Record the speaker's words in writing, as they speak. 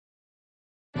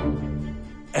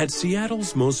At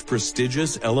Seattle's most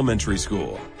prestigious elementary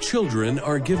school, children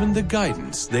are given the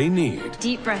guidance they need.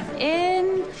 Deep breath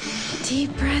in,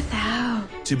 deep breath out.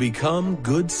 To become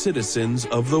good citizens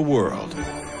of the world.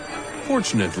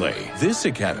 Fortunately, this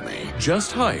academy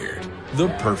just hired the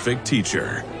perfect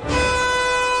teacher.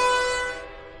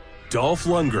 Dolph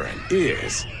Lundgren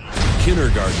is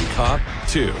Kindergarten Cop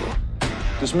 2.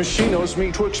 This machine owes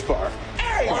me Twix bar.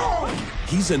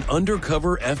 He's an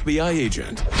undercover FBI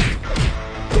agent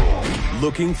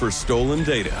looking for stolen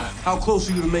data. How close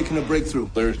are you to making a breakthrough?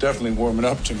 They're definitely warming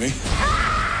up to me.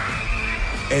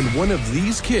 And one of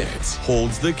these kids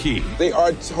holds the key. They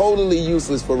are totally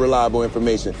useless for reliable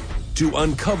information. To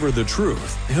uncover the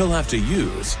truth, he'll have to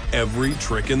use every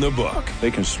trick in the book. They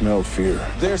can smell fear.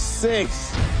 They're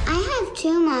 6. I have 2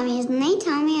 mommies, and they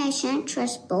tell me I shouldn't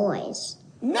trust boys.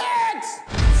 Next!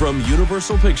 From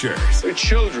Universal Pictures. They're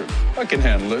children. I can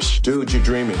handle this. Dude, you're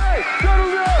dreaming. Hey,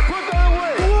 settle down! Put that away!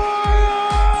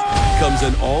 Comes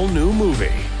an all-new movie.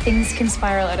 Things can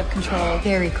spiral out of control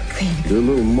very quickly. They're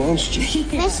little monsters.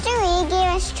 Mr. Lee gave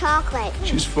us chocolate.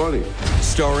 She's funny.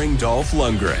 Starring Dolph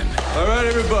Lundgren. All right,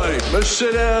 everybody, let's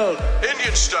sit down.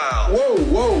 Indian style. Whoa,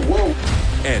 whoa, whoa.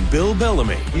 And Bill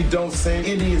Bellamy. You don't say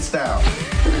Indian style.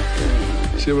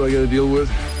 See what I gotta deal with?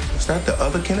 Is that the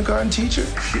other kindergarten teacher?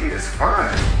 She is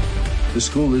fine. The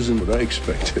school isn't what I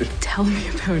expected. Tell me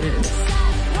about it.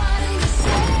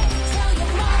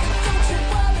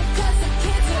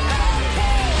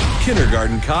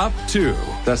 Kindergarten Cop 2.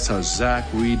 That's how Zach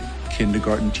Reed,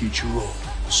 kindergarten teacher,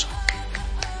 rolls.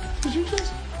 Did you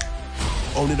just...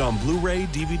 Own it on Blu-ray,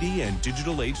 DVD, and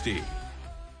digital HD.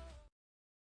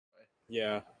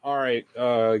 Yeah. All right.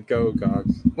 Go,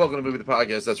 Gogs. Welcome to Movie the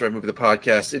Podcast. That's right, Movie the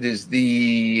Podcast. It is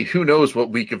the who knows what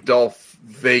week of Dolph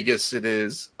Vegas it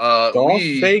is.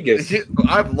 Vegas.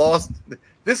 I've lost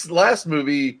this last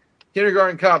movie,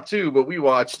 Kindergarten Cop 2, but we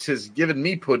watched has given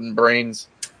me pudding brains.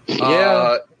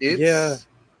 It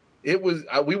was.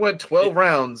 We went 12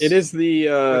 rounds. It is the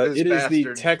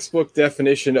the textbook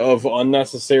definition of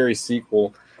unnecessary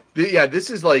sequel. This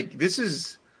is like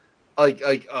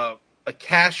a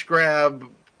cash grab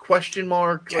question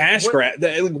mark. Cash grab.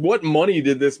 What money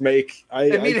did this make? I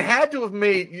mean, it had to have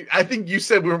made. I think you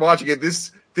said we were watching it.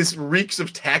 This reeks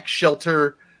of tax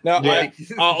shelter. No,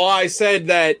 I said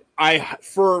that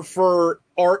for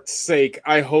art's sake,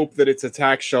 I hope that it's a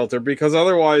tax shelter because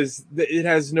otherwise it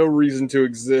has no reason to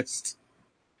exist.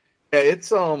 Yeah,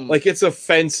 it's it's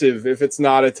offensive if it's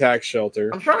not a tax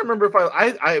shelter. I'm trying to remember if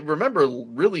I remember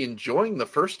really enjoying the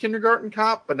first Kindergarten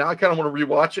Cop, but now I kind of want to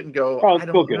rewatch it and go. I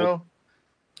don't know.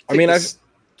 I mean,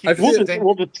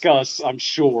 we'll discuss, I'm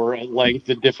sure, at length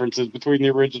the differences between the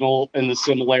original and the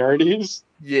similarities.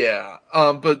 Yeah,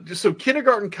 but so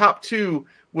Kindergarten Cop 2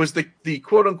 was the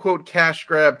quote-unquote cash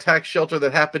grab tax shelter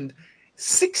that happened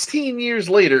 16 years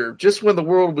later, just when the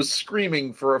world was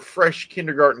screaming for a fresh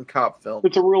Kindergarten Cop film.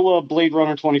 It's a real Blade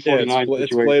Runner 2049 situation.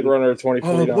 It's Blade Runner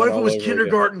 2049. What if it was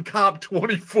Kindergarten Cop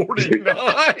 2049?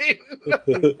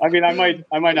 I mean, I might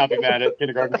not be mad at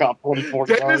Kindergarten Cop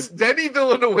 2049. Denny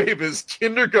Villanueva's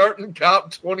Kindergarten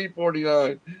Cop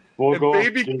 2049.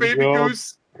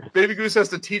 Baby Goose has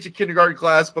to teach a kindergarten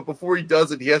class, but before he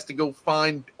does it, he has to go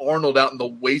find Arnold out in the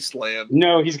wasteland.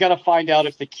 No, he's got to find out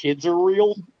if the kids are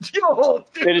real. And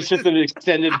it's just an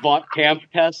extended bot camp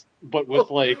test, but with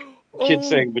kids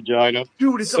saying vagina.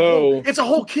 Dude, it's a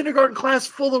whole kindergarten class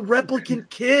full of replicant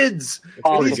kids.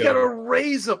 And he's got to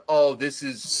raise them. Oh, this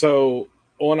is so.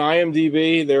 On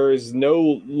IMDb, there is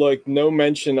no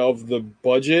mention of the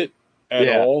budget at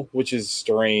all, which is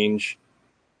strange.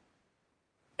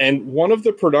 And one of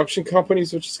the production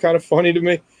companies, which is kind of funny to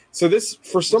me. So this,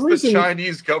 for some reason, the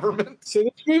Chinese government. So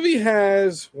this movie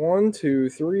has 5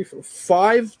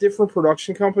 different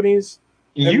production companies.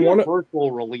 Universal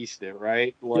released it,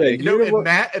 right?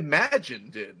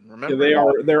 Imagine did. Remember?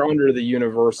 Yeah, they're under the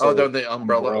Universal. Oh, they're the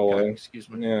umbrella. Okay, excuse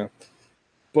me. Yeah.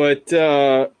 But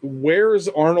Where's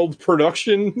Arnold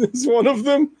Production is one of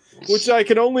them, which I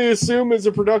can only assume is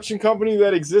a production company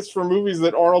that exists for movies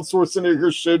that Arnold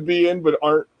Schwarzenegger should be in, but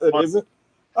isn't.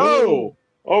 Oh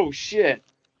shit!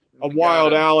 A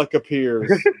wild Alec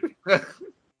appears.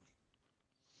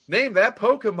 Name that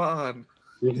Pokemon.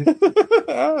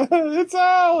 It's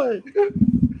Alec.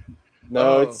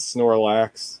 No, it's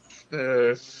Snorlax.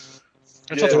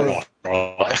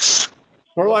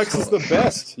 Snorlax is the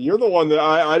best. You're the one that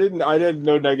I had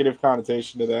no negative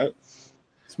connotation to that.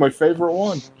 It's my favorite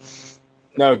one.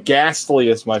 No, Ghastly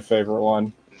is my favorite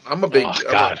one. I'm a big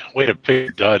wait a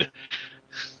big dud.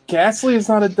 Ghastly is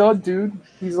not a dud, dude.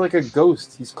 He's like a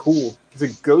ghost. He's cool. He's a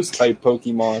ghost type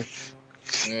Pokemon.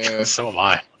 Yeah. So am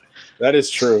I. That is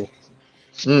true.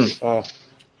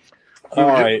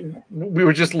 We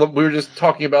were just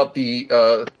talking about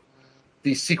the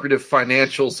secretive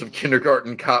financials of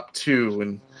Kindergarten Cop 2,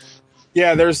 and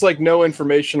yeah, there's like no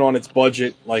information on its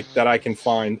budget like that I can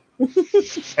find.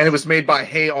 And it was made by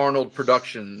Hey Arnold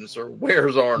Productions or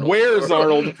Where's Arnold? Where's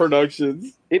Arnold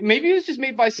Productions? Maybe it was just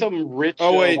made by some rich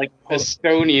like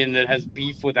Estonian that has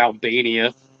beef with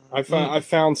Albania. I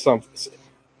found something.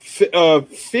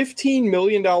 $15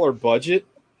 million budget.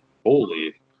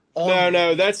 Holy!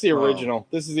 No, that's the original.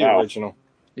 This is the original.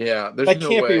 Yeah, that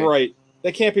can't be right.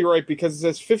 That can't be right because it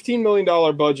says $15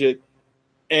 million budget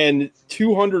and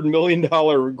 $200 million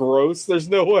gross. There's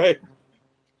no way.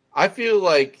 I feel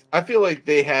like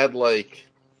they had like,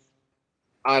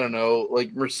 I don't know,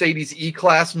 like Mercedes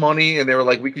E-Class money, and they were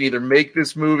like, we can either make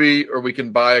this movie or we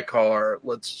can buy a car.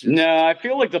 Let's just. No, I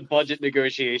feel like the budget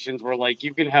negotiations were like,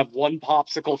 you can have one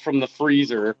popsicle from the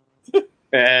freezer,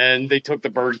 and they took the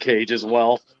birdcage as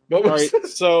well. All right,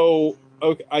 so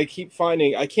okay, I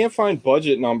can't find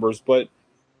budget numbers, but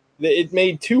it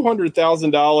made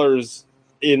 $200,000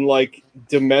 in like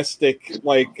domestic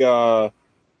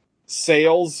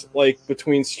sales, like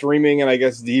between streaming and I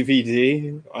guess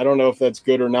DVD. I don't know if that's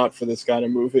good or not for this kind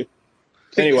of movie.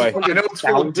 Anyway, it's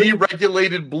full of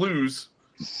deregulated blues.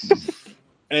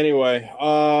 Anyway,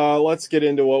 let's get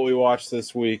into what we watched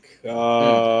this week.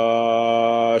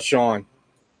 Sean,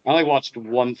 I only watched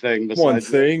one thing.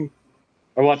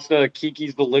 I watched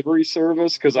Kiki's Delivery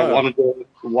Service because I wanted to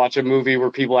watch a movie where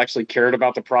people actually cared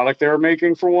about the product they were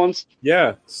making for once.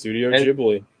 Yeah, Studio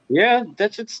Ghibli. Yeah,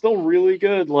 that shit's still really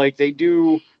good. Like, they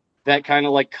do that kind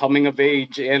of, like,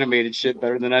 coming-of-age animated shit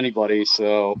better than anybody.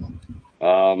 So,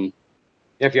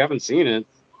 if you haven't seen it...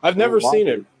 I've never seen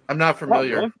it. I'm not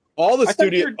familiar. All the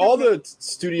Studio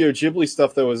Ghibli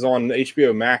stuff that was on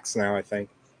HBO Max now, I think.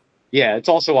 Yeah, it's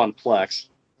also on Plex.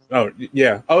 Oh,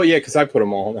 yeah. Oh, yeah, because I put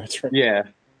them all. That's right. Yeah.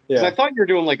 Yeah. I thought you were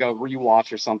doing, like, a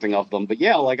rewatch or something of them. But,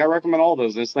 yeah, like, I recommend all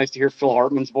those. And it's nice to hear Phil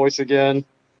Hartman's voice again.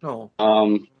 Oh.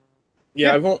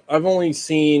 Yeah, I've only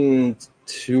seen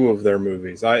 2 of their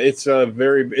movies. It's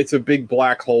a big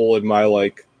black hole in my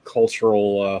like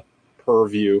cultural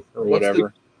purview or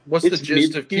whatever. What's the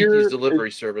gist of Kiki's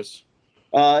Delivery Service?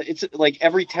 It's like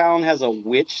every town has a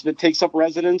witch that takes up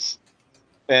residence,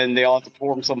 and they all have to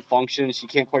perform some function. She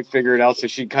can't quite figure it out, so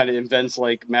she kind of invents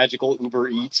like magical Uber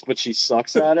Eats, but she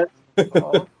sucks at it.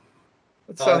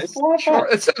 It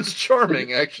sounds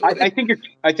charming, actually.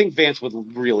 I think Vance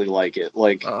would really like it.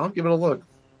 Like, I'll give it a look.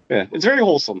 Yeah, it's very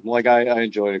wholesome. Like, I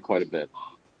enjoyed it quite a bit.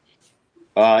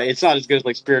 It's not as good as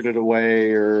like Spirited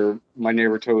Away or My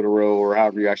Neighbor Totoro or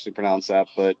however you actually pronounce that,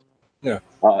 but yeah,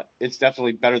 it's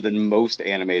definitely better than most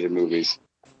animated movies.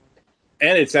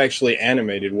 And it's actually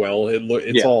animated well.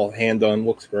 It's all hand done.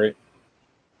 Looks great.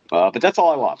 But that's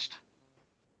all I watched.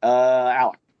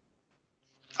 Alec.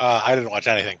 I didn't watch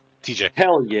anything. TJ.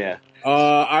 Hell yeah.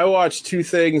 I watched 2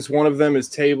 things. One of them is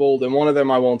tabled, and one of them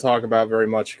I won't talk about very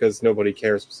much because nobody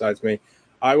cares besides me.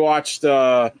 I watched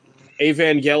Evangelion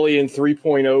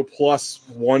 3.0 plus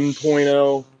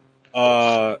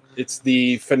 1.0. It's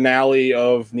the finale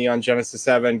of Neon Genesis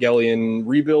Evangelion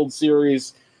Rebuild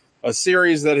series, a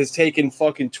series that has taken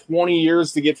fucking 20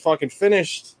 years to get fucking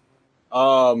finished.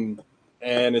 And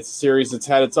it's a series that's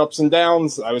had its ups and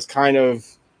downs. I've kind of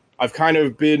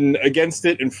been against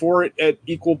it and for it at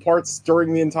equal parts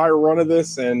during the entire run of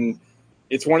this, and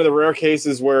it's one of the rare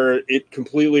cases where it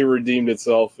completely redeemed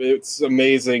itself. It's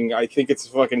amazing. I think it's a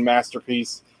fucking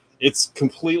masterpiece. It's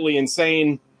completely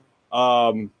insane.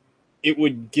 It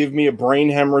would give me a brain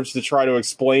hemorrhage to try to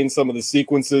explain some of the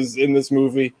sequences in this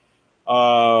movie,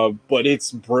 but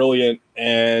it's brilliant,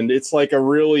 and it's like a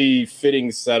really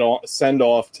fitting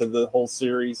send-off to the whole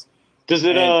series. Does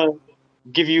it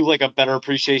give you like a better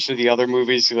appreciation of the other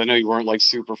movies? Because I know you weren't like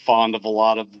super fond of a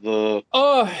lot of the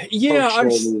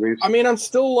movies. I'm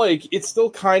still like it's still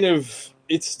kind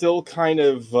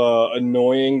of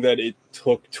annoying that it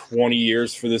took 20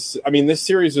 years for this. I mean, this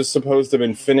series was supposed to have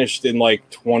been finished in like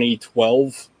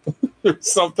 2012 or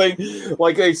something.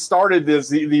 Like they started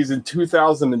these in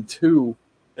 2002,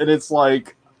 and it's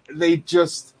like they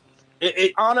just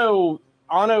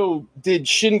Anno did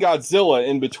Shin Godzilla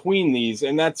in between these,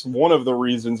 and that's one of the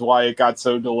reasons why it got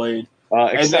so delayed.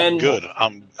 Good.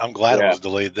 I'm glad it was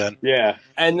delayed then. Yeah.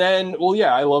 And then,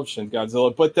 I love Shin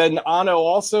Godzilla, but then Anno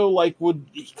also would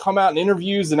come out in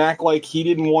interviews and act like he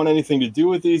didn't want anything to do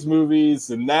with these movies,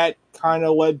 and that kind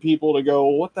of led people to go,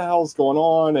 "What the hell's going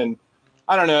on?" And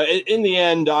I don't know. In the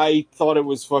end, I thought it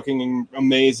was fucking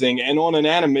amazing, and on an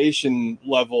animation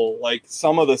level, like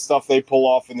some of the stuff they pull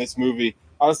off in this movie.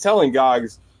 I was telling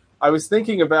Gogs, I was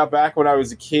thinking about back when I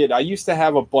was a kid. I used to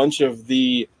have a bunch of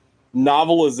the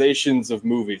novelizations of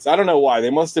movies. I don't know why. They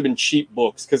must have been cheap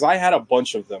books because I had a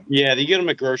bunch of them. Yeah, you get them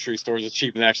at grocery stores. It's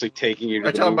cheap than actually taking you to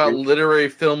Are you talking about literary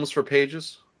films for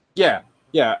pages? Yeah.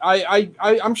 Yeah,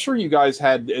 I'm sure you guys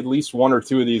had at least one or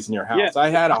two of these in your house. Yeah. I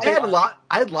had a lot.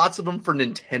 I had lots of them for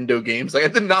Nintendo games. I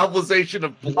had the novelization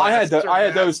of Blaster. I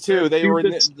had those too. They were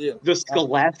in the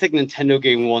Scholastic Nintendo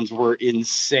game ones were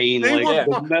insane. They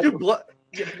were,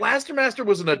 Blaster Master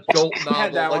was an adult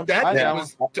novel. That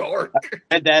was dark.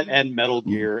 And that and Metal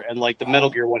Gear, and like the Metal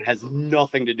Gear one has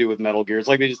nothing to do with Metal Gear. It's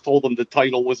like they just told them the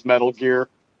title was Metal Gear.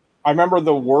 I remember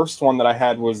the worst one that I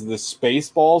had was the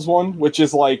Spaceballs one, which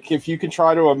is like if you can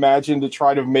try to imagine to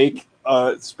try to make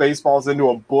Spaceballs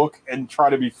into a book and try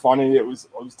to be funny, it was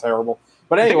terrible.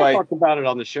 But anyway, I talked about it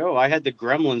on the show. I had the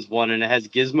Gremlins one, and it has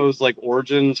Gizmo's like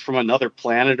origins from another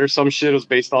planet or some shit. It was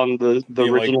based on the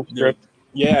original script.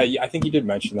 Yeah, I think you did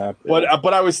mention that. Yeah.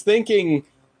 But I was thinking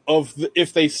of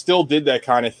if they still did that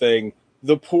kind of thing.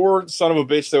 The poor son of a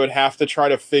bitch that would have to try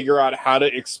to figure out how to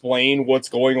explain what's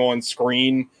going on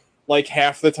screen. Like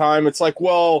half the time, it's like,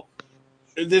 well,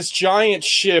 this giant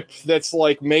ship that's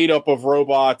like made up of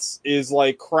robots is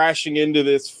like crashing into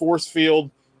this force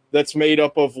field that's made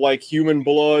up of like human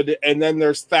blood, and then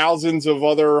there's thousands of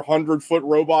other 100-foot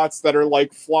robots that are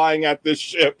like flying at this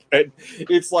ship, and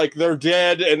it's like they're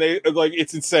dead, and they like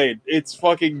it's insane. It's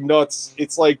fucking nuts.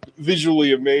 It's like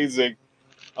visually amazing.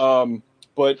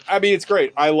 But I mean, it's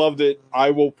great. I loved it.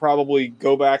 I will probably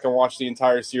go back and watch the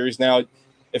entire series now.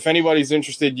 If anybody's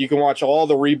interested, you can watch all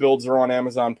the rebuilds are on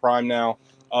Amazon Prime now.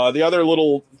 The other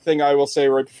little thing I will say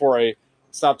right before I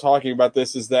stop talking about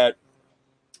this is that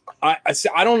I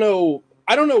don't know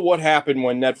what happened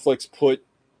when Netflix put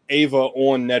Ava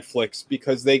on Netflix,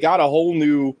 because they got a whole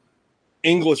new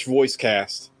English voice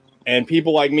cast, and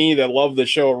people like me that love the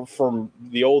show from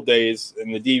the old days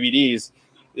and the DVDs,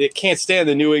 it can't stand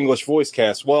the new English voice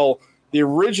cast. Well, the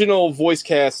original voice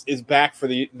cast is back for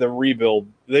the rebuild.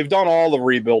 They've done all the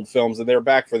rebuild films, and they're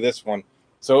back for this one.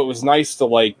 So it was nice to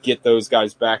like get those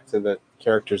guys back to the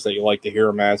characters that you like to hear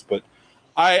them as. But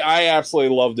I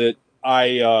absolutely loved it.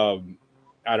 I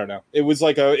don't know. It was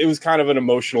kind of an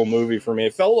emotional movie for me.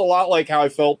 It felt a lot like how I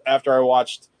felt after I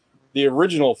watched the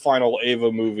original Final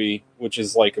Ava movie, which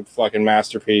is like a fucking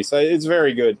masterpiece. It's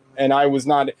very good, and I was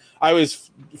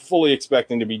fully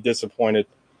expecting to be disappointed.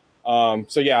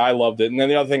 So yeah, I loved it. And then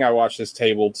the other thing I watched is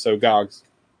Tabled. So Gogs.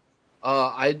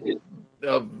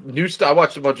 New stuff. I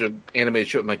watched a bunch of animated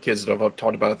shit with my kids that I've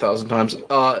talked about 1,000 times.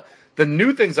 The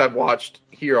new things I've watched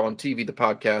here on TV, the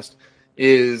podcast,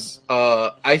 is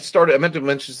I meant to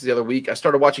mention this the other week. I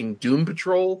started watching Doom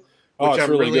Patrol, which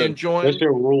I'm really enjoying. That's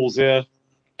your rules, yeah.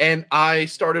 And I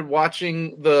started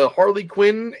watching the Harley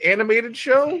Quinn animated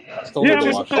show,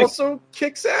 which also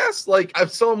kicks ass.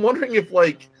 So I'm wondering if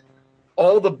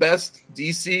all the best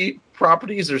DC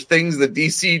properties are things that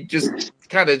DC just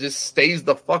kind of just stays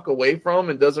the fuck away from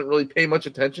and doesn't really pay much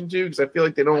attention to, because I feel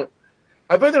like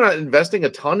I bet they're not investing a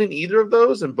ton in either of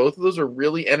those, and both of those are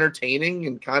really entertaining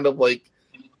and kind of like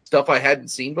stuff I hadn't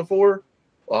seen before.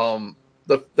 What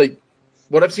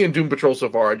I've seen in Doom Patrol so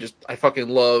far, I fucking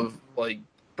love.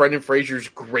 Brendan Fraser's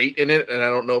great in it, and I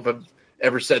don't know if I've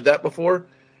ever said that before.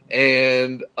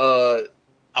 And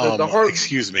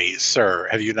excuse me, sir,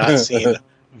 have you not seen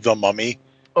The Mummy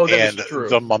and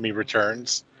The Mummy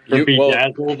Returns?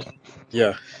 Bedazzled.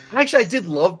 Yeah. Actually, I did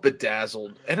love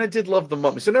Bedazzled, and I did love The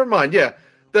Mummy. So never mind. Yeah.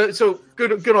 So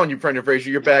good on you, Brendan Fraser.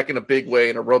 You're back in a big way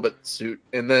in a robot suit,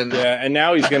 and then and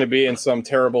now he's going to be in some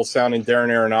terrible sounding Darren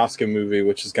Aronofsky movie,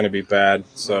 which is going to be bad.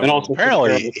 So and also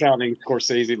apparently sounding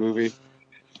Scorsese movie.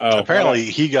 Apparently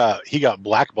he got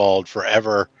blackballed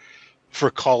forever for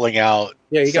calling out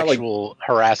sexual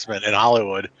harassment in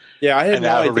Hollywood. Yeah, I had no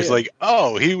idea. Everybody's like,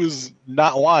 oh, he was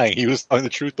not lying. He was telling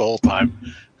the truth the whole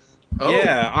time. Oh.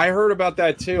 Yeah, I heard about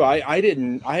that too. I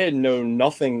had known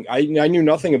nothing. I knew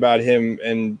nothing about him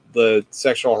and the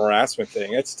sexual harassment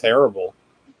thing. It's terrible.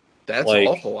 That's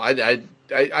awful. I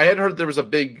had heard there was a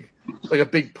big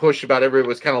push about everybody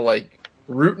was kind of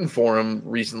rooting for him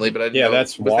recently, but I didn't know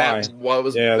that's why.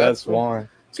 That's why.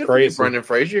 It's crazy. Brendan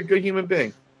Fraser, you're a good human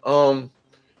being. But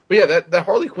yeah, that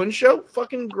Harley Quinn show,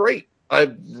 fucking great.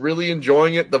 I'm really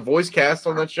enjoying it. The voice cast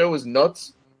on that show is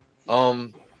nuts.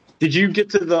 Did you get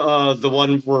to the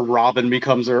one where Robin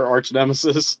becomes her arch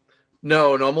nemesis?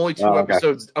 No, I'm only two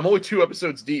episodes. I'm only 2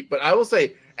 episodes deep, but I will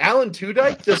say Alan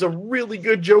Tudyk does a really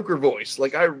good Joker voice.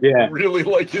 I really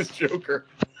like his Joker.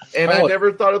 And I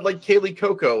never thought of Kaylee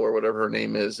Coco or whatever her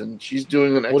name is, and she's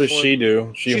doing an excellent... What does she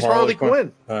do? She's Harley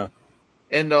Quinn.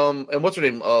 And what's her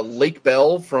name? Lake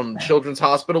Bell from Children's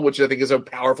Hospital, which I think is a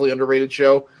powerfully underrated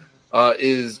show,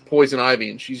 is Poison Ivy,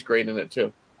 and she's great in it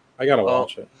too. I gotta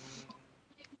watch it.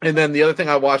 And then the other thing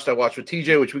I watched with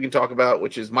TJ, which we can talk about,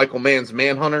 which is Michael Mann's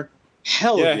Manhunter.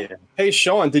 Hell yeah. Hey,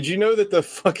 Sean, did you know that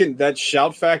that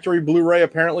Shout Factory Blu-ray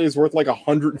apparently is worth like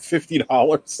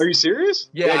 $150? Are you serious?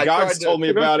 Yeah, Gogs told me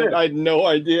about it. I had no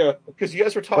idea. Because you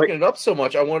guys were talking it up so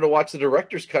much, I wanted to watch the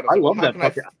director's cut. I love that.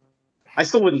 I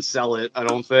still wouldn't sell it, I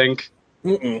don't think.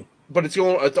 Mm-mm. But it's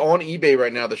on eBay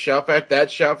right now. The Shout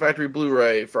Factory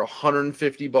Blu-ray for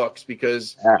 $150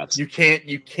 because you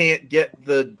can't get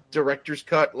the director's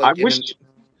cut. Like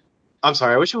I'm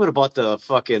sorry. I wish I would have bought the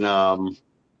fucking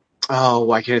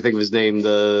why can't I think of his name?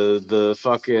 The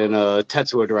fucking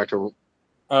Tetsuo director.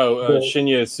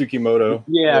 Shinya Tsukimoto.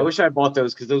 Yeah, I wish I bought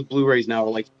those because those Blu-rays now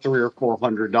are like $300 or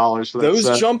 $400 for that.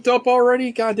 Those jumped up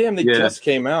already. Goddamn, they just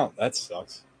came out. That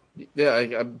sucks.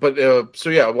 Yeah, but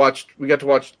we got to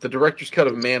watch the director's cut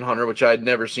of Manhunter, which I had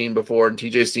never seen before, and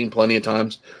TJ's seen plenty of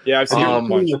times. Yeah, I've seen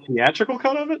the theatrical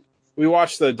cut of it. We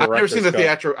watched the director's I've never seen the cut.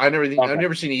 theatrical. I've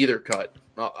never seen either cut.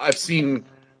 I've seen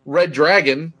Red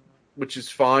Dragon, which is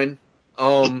fine,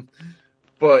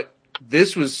 but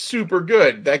this was super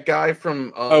good. That guy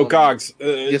from Gogs.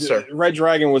 Yes, sir. Red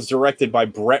Dragon was directed by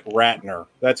Brett Ratner.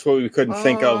 That's what we couldn't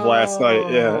think of last night.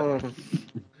 Yeah.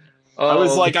 I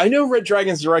was like, I know Red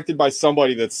Dragon's directed by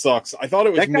somebody that sucks. I thought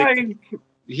it was that guy.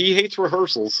 He hates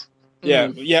rehearsals. Yeah,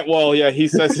 yeah. Well, yeah. He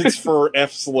says it's for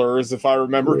F slurs, if I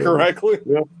remember correctly.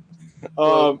 Yeah.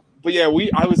 But yeah,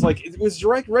 I was like,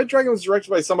 Red Dragon was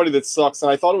directed by somebody that sucks, and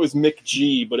I thought it was Mick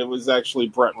G, but it was actually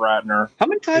Brett Ratner. How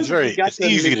many times? It's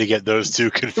easy to get those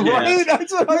two confused. Right?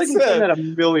 That's what I said. That a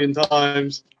million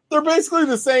times. They're basically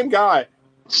the same guy.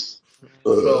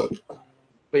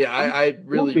 But yeah, I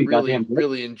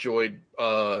really enjoyed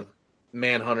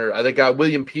Manhunter. I think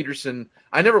William Peterson.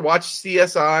 I never watched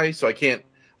CSI, so I can't.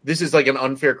 This is like an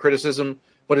unfair criticism,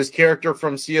 but his character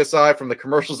from CSI, from the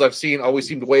commercials I've seen, always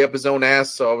seemed to weigh up his own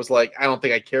ass. So I was like, I don't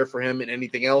think I care for him in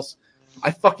anything else.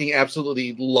 I fucking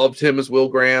absolutely loved him as Will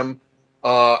Graham.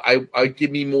 I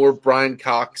give me more Brian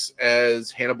Cox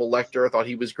as Hannibal Lecter. I thought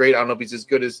he was great. I don't know if he's as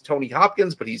good as Tony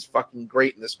Hopkins, but he's fucking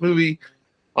great in this movie.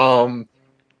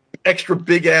 Extra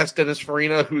big ass Dennis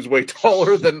Farina, who's way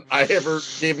taller than I ever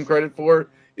gave him credit for,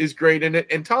 is great in it.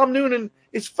 And Tom Noonan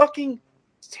is fucking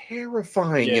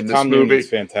terrifying in this Tom movie. Noonan's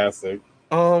fantastic.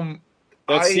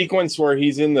 That sequence where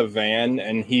he's in the van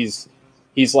and he's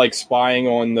like spying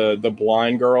on the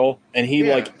blind girl, and he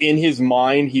like in his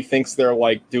mind he thinks they're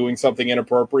like doing something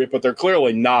inappropriate, but they're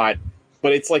clearly not.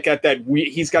 But it's like at that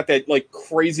he's got that like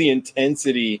crazy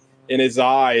intensity in his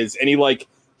eyes, and he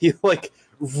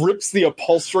rips the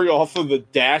upholstery off of the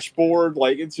dashboard.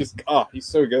 Like, it's just, he's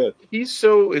so good.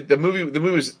 The movie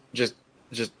was just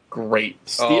great.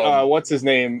 What's his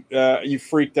name? You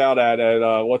freaked out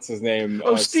at what's his name?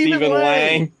 Stephen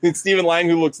Lang. It's Stephen Lang,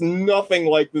 who looks nothing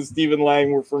like the Stephen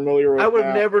Lang we're familiar with. I would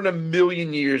never in a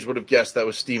million years would have guessed that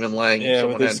was Stephen Lang. Yeah,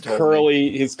 with his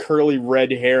curly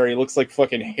red hair. He looks like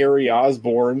fucking Harry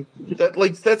Osborn.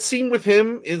 That scene with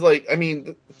him is like, I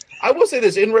mean, I will say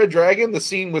this, in Red Dragon, the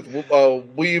scene with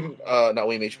not William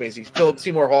H. Macy, Philip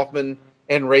Seymour Hoffman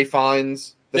and Ray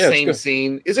Fiennes, same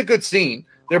scene, is a good scene.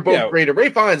 They're both great. Ray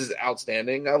Fiennes is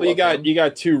outstanding. You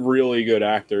got two really good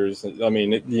actors. I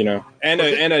mean, and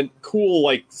a cool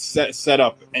like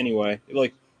setup anyway.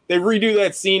 Like, they redo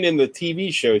that scene in the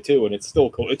TV show too, and it's still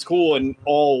cool. It's cool in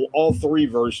all three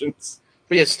versions.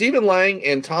 But yeah, Stephen Lang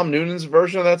and Tom Noonan's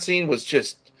version of that scene was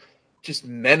just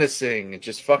menacing and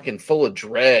just fucking full of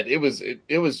dread. It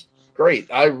was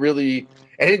great. I really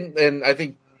and I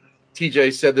think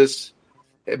TJ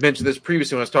mentioned this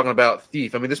previously when I was talking about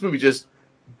Thief. I mean, this movie just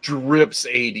drips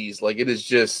 80s. Like, it is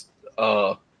just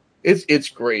it's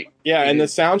great. Yeah, and the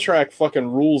soundtrack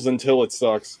fucking rules until it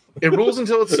sucks. It rules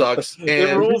until it sucks. And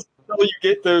it rules until you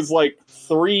get those like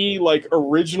 3 like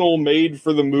original made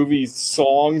for the movie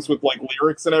songs with like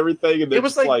lyrics and everything, and it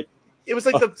was like it was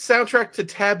like the soundtrack to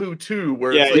Taboo 2,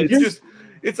 where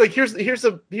it's like here's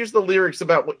the lyrics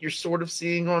about what you're sort of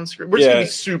seeing on screen. We're just gonna be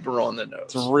super on the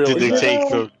nose.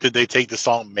 Did they take the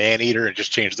song "Maneater" and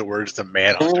just change the words to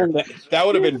 "Manhunter"? That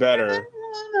would have been better.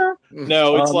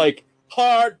 No, it's like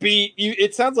Heartbeat.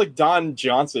 It sounds like Don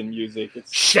Johnson music.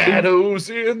 It's shadows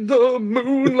in the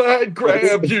moonlight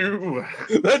grab you.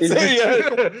 That's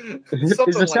it. Is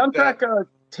the soundtrack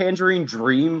Tangerine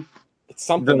Dream? It's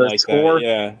something like that.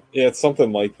 Yeah, it's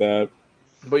something like that.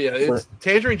 But yeah,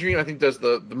 Tangerine Dream, I think, does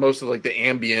the most of like the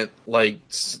ambient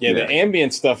the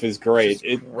ambient stuff is great.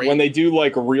 When they do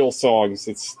like real songs,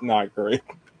 it's not great.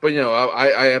 But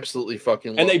I absolutely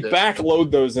fucking love it. And they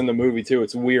backload those in the movie too.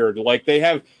 It's weird. Like,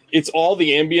 it's all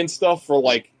the ambient stuff for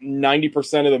like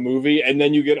 90% of the movie, and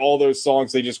then you get all those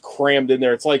songs they just crammed in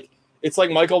there. It's like it's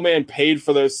like Michael Mann paid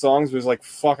for those songs, but was like,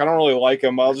 fuck, I don't really like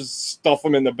them. I'll just stuff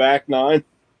them in the back nine.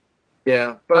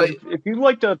 Yeah, but if you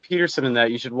liked Peterson in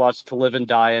that, you should watch To Live and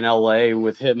Die in L.A.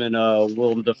 with him and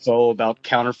Willem Dafoe about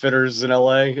counterfeiters in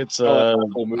L.A. It's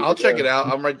cool movie, I'll check it out.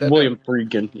 I'm right there. William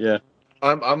Friedkin. Yeah,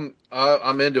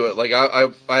 I'm into it. Like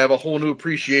I have a whole new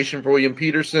appreciation for William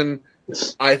Peterson.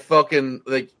 I fucking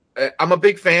like. I'm a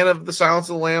big fan of The Silence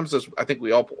of the Lambs, as I think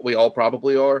we all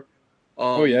probably are.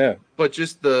 Oh yeah, but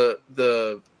just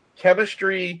the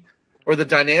chemistry or the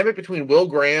dynamic between Will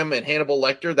Graham and Hannibal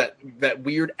Lecter, that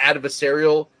weird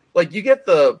adversarial, like you get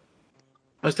I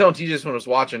was telling TJ this when I was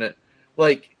watching it,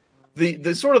 like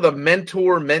the sort of the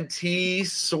mentor-mentee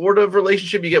sort of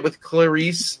relationship you get with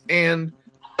Clarice and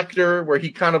Lecter, where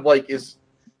he kind of like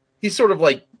he's sort of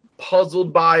like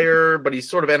puzzled by her, but he's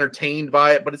sort of entertained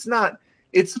by it, but it's not,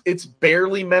 it's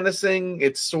barely menacing.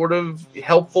 It's sort of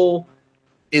helpful.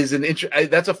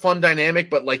 That's a fun dynamic,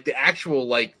 but like the actual,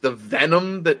 like the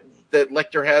venom that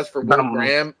Lecter has for Will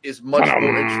Graham is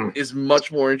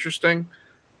much more interesting.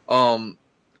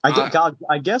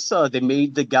 I guess they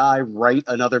made the guy write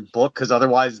another book because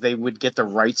otherwise they would get the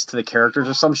rights to the characters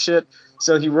or some shit.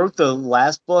 So he wrote the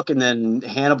last book, and then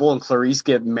Hannibal and Clarice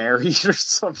get married or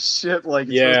some shit. Like,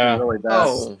 it's really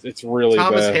bad. It's really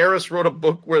Thomas bad. Harris wrote a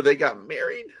book where they got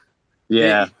married.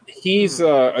 Yeah, he's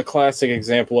a classic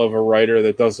example of a writer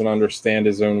that doesn't understand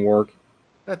his own work.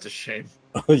 That's a shame.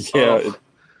 Yeah.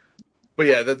 But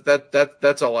yeah,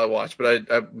 that's all I watched. But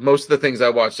I most of the things I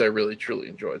watched, I really truly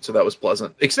enjoyed. So that was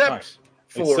pleasant. Except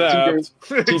for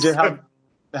TJ,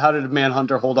 how did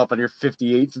Manhunter hold up on your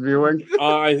 58th viewing?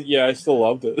 I still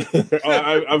loved it.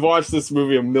 I've watched this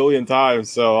movie a million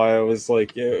times, so I was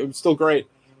like, yeah, it was still great.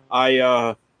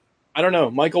 I don't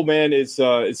know. Michael Mann is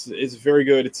very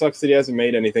good. It sucks that he hasn't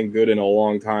made anything good in a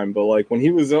long time, but like when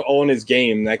he was on his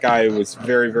game, that guy was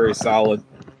very, very solid.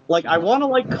 Like, I want to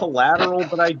like Collateral,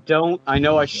 but I don't. I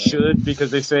know I should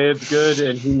because they say it's good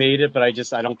and he made it, but I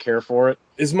don't care for it.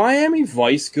 Is Miami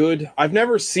Vice good? I've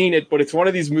never seen it, but it's one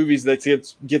of these movies that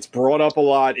gets brought up a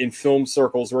lot in film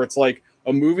circles where it's like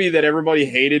a movie that everybody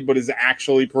hated but is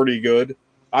actually pretty good.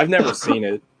 I've never seen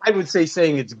it. I would say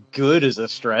saying it's good is a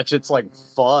stretch. It's like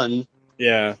fun.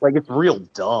 Yeah. Like, it's real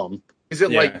dumb. Is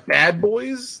it like Bad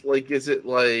Boys? Like, is it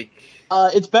like...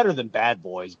 It's better than Bad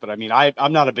Boys, but I mean,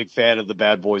 I'm not a big fan of the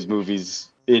Bad Boys movies.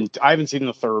 I haven't seen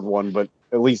the third one, but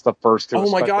at least the first two. Oh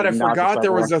my god, I forgot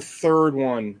there was a third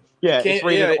one. Yeah, it's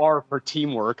rated R for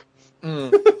teamwork.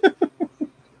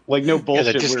 Like, no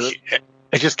bullshit.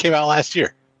 It just came out last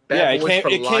year.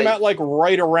 It came out like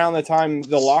right around the time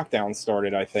the lockdown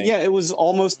started, I think. Yeah, it was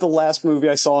almost the last movie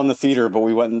I saw in the theater, but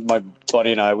my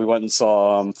buddy and I went and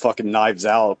saw fucking Knives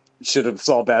Out. Should have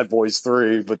saw Bad Boys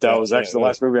 3, but that was actually the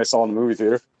last movie I saw in the movie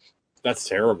theater. That's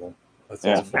terrible. That's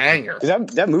awful. Banger.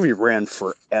 That movie ran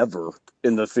forever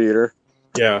in the theater.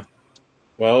 Yeah.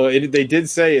 Well, they did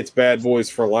say it's Bad Boys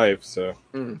for life, so...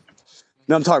 No,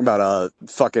 I'm talking about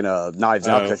fucking Knives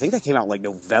Out, 'cause I think that came out in like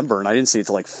November, and I didn't see it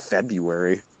till like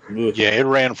February. Yeah, it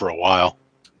ran for a while.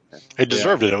 It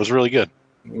deserved it. It was really good.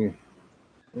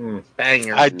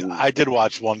 Banger. I did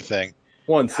watch one thing.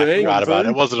 One thing? I forgot about it.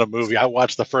 It wasn't a movie. I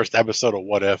watched the first episode of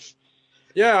What If.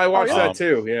 Yeah, I watched that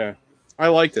too, yeah. I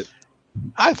liked it.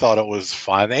 I thought it was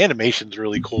fun. The animation's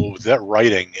really cool. That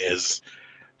writing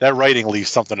leaves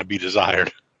something to be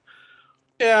desired.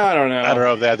 Yeah, I don't know. I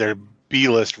don't know if they're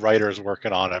B-list writers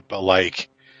working on it, but like,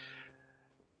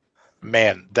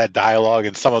 man, that dialogue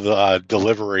and some of the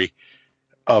delivery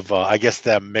of I guess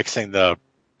them mixing the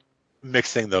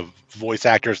voice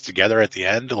actors together at the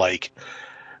end, like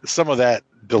some of that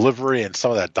delivery and some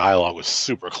of that dialogue was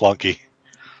super clunky.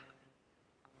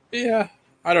 Yeah,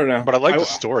 I don't know. But I like the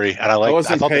story, and I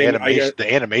thought the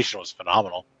animation was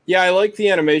phenomenal. Yeah, I like the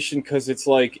animation because it's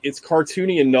like it's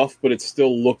cartoony enough, but it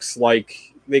still looks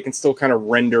like they can still kind of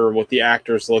render what the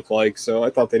actors look like. So I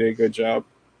thought they did a good job,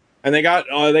 and they got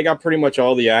pretty much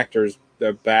all the actors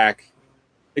back,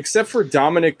 except for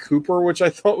Dominic Cooper, which I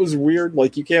thought was weird.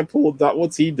 Like, you can't pull that.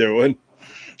 What's he doing?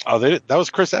 Oh, that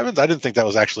was Chris Evans? I didn't think that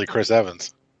was actually Chris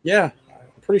Evans. Yeah,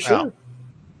 I'm pretty sure.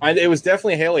 Oh. It was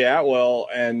definitely Haley Atwell,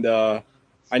 and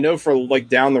I know for like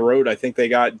down the road, I think they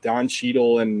got Don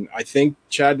Cheadle and I think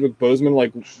Chadwick Boseman,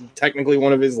 like technically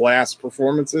one of his last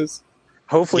performances.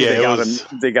 Hopefully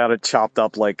they got it chopped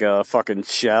up like a fucking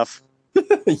chef.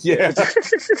 Yeah.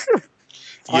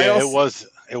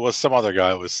 It was some other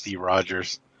guy. It was Steve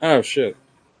Rogers. Oh shit.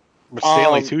 But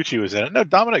Stanley Tucci was in it. No,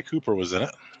 Dominic Cooper was in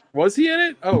it. Was he in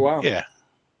it? Oh wow. Yeah.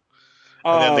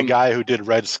 And then the guy who did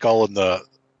Red Skull in the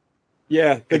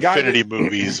Yeah, the Infinity guy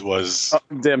movies was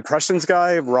the Impressions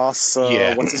guy, Ross.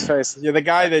 What's his face? Yeah, the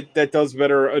guy that does a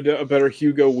better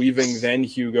Hugo Weaving than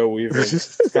Hugo Weaving.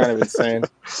 It's kind of insane.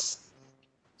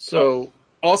 So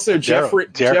also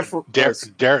Daryl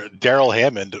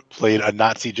Hammond played a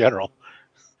Nazi general.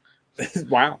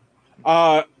 Wow.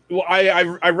 Well,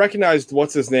 I recognized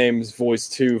what's his name's voice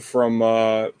too from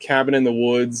Cabin in the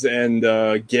Woods and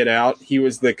Get Out. He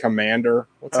was the commander.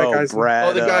 What's that guy's name?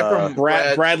 Oh, the guy from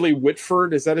Bradley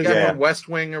Whitford. Is that his name? From West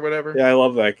Wing or whatever. Yeah, I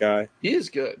love that guy. He is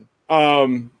good.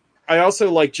 I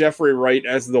also like Jeffrey Wright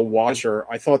as the Watcher.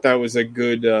 I thought that was a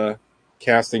good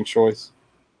casting choice.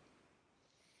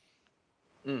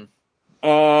 All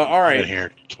right. I've been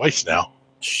here twice now.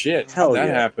 Shit, Hell that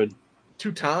yeah. happened.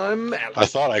 Two-time. I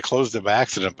thought I closed it by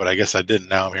accident, but I guess I didn't.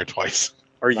 Now I'm here twice.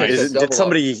 Did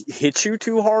somebody hit you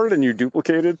too hard and you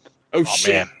duplicated? Oh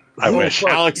shit! Man, I wish.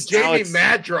 Jamie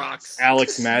Madrox.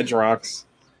 Alex Madrox.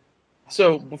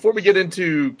 So before we get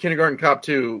into Kindergarten Cop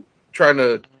 2, trying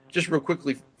to just real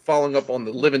quickly following up on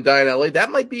the Live and Die in LA,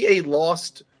 that might be a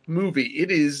lost movie.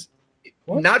 It is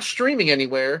not streaming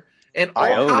anywhere, and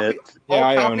all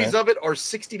copies of it are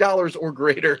 $60 or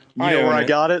greater. You know where I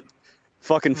got it?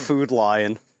 Fucking Food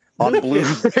Lion on Blu-ray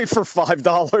for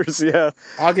 $5. Yeah,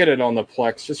 I'll get it on the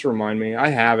Plex. Just remind me. I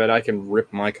have it. I can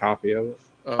rip my copy of it.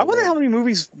 I wonder how many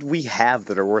movies we have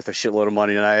that are worth a shitload of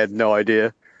money, and I had no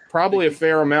idea. Probably a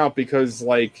fair amount because,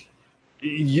 like,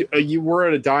 you were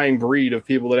at a dying breed of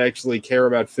people that actually care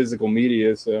about physical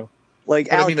media. So, like,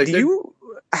 Alex,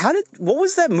 what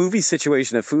was that movie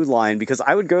situation at Food Lion? Because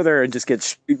I would go there and just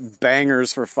get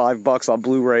bangers for $5 on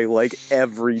Blu-ray like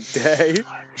every day.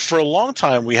 For a long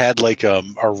time, we had like a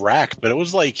rack, but it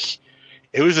was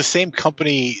the same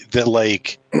company that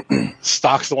like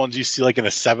stocks the ones you see like in a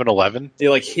 7-Eleven. Yeah,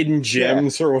 like Hidden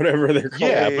Gems or whatever they're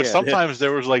called. Yeah, but sometimes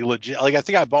there was like legit. Like I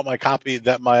think I bought my copy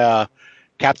my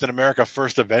Captain America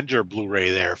First Avenger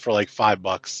Blu-ray there for like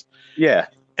 $5. Yeah,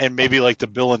 and maybe like the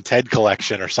Bill and Ted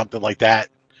collection or something like that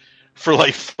for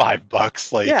like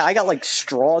 $5. Like, yeah, I got like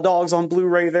Straw Dogs on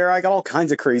Blu-ray there. I got all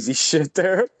kinds of crazy shit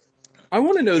there. I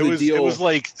want to know the deal. It was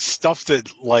like stuff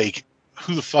that like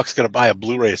who the fuck's gonna buy a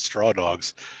Blu-ray of Straw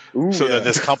Dogs? So that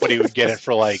this company would get it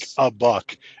for like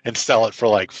 $1 and sell it for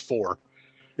like $4.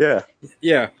 Yeah.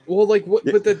 Yeah. Well, like, what?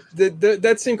 But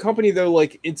that same company though,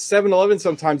 like, it's 7-Eleven.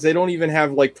 Sometimes they don't even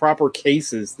have like proper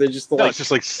cases. They're just it's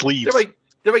just like sleeves.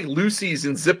 They're like Lucy's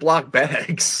in Ziploc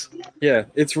bags. Yeah,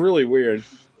 it's really weird.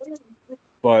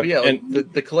 But yeah,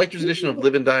 the collector's edition of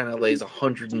Live and Die in LA is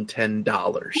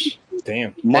 $110.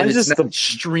 Damn. Mine's just not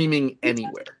streaming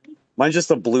anywhere. Mine's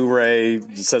just a Blu-ray.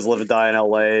 It says Live and Die in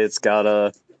LA. It's got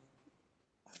a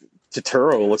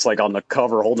Totoro looks like on the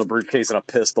cover holding a briefcase and a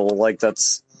pistol. Like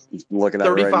that's looking at it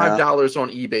right now. $35 on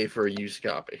eBay for a used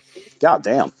copy. God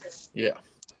damn. Yeah.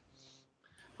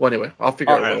 Well, anyway, I'll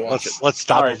figure out how to watch it. Let's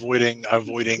stop avoiding the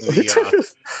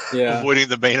avoiding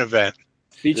the main event.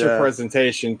 Feature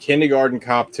presentation, Kindergarten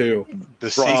Cop 2. The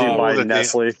sequel by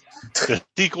Nestle. The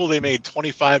sequel they made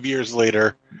 25 years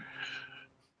later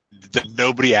that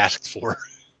nobody asked for.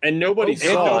 And nobody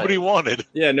saw nobody wanted.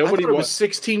 Yeah, nobody it was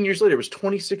 16 years later. It was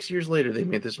 26 years later they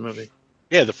made this movie.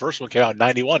 Yeah, the first one came out in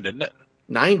 91, didn't it?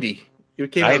 90.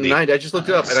 It came out in 90. I just looked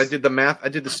it up and I did the math. I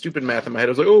did the stupid math in my head.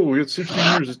 I was like, oh, it's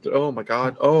 16 years. Oh my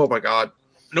god. Oh my god.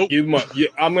 Nope.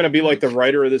 I'm going to be like the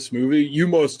writer of this movie. You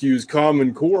must use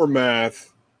Common Core math.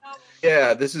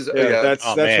 Yeah, this is. That's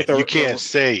man, what you can't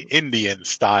say Indian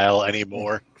style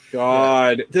anymore.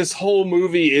 God, this whole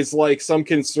movie is like some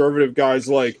conservative guy's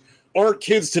like, aren't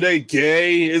kids today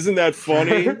gay? Isn't that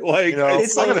funny? Like,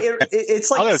 it's like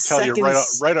I'm going to tell you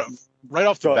right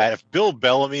off the bat, if Bill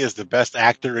Bellamy is the best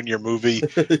actor in your movie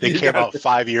that came out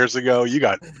 5 years ago, you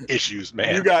got issues,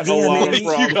 man. You got a lot of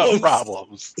problems. You got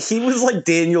problems. He was like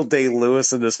Daniel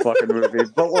Day-Lewis in this fucking movie,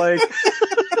 but like.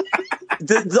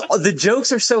 The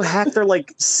jokes are so hacked. They're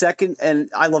like second,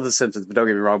 and I love The Simpsons, but don't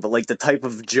get me wrong. But like the type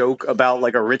of joke about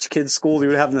like a rich kid's school you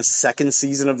would have in the second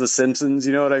season of The Simpsons.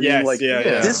 You know what I mean? Yes, like yeah.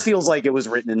 This feels like it was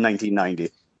written in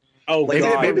 1990. Oh,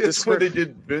 God. Maybe that's when they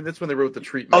did. Maybe that's when they wrote the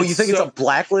treatment. Oh, you think it's a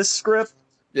Blacklist script?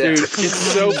 Yeah. Dude,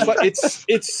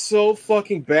 it's so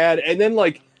fucking bad. And then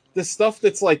like the stuff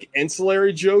that's like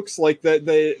ancillary jokes, like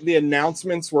the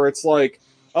announcements where it's like,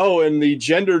 oh, and the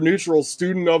gender neutral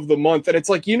student of the month. And it's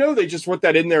like, they just put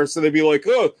that in there so they'd be like,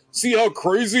 oh, see how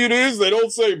crazy it is? They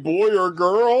don't say boy or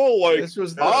girl. Like, this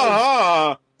was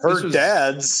her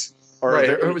dads. Or right.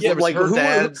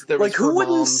 Who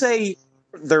wouldn't say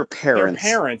their parents?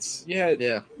 Their parents. Yeah.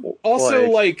 Yeah. Also,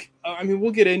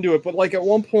 we'll get into it, but like at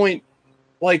one point,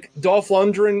 like Dolph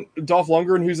Lundgren,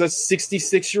 who's a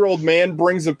 66-year-old man,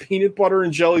 brings a peanut butter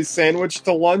and jelly sandwich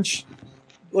to lunch.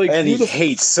 Like, and he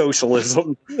hates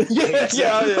socialism. yeah.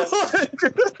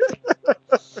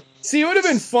 See, it would have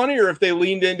been funnier if they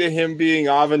leaned into him being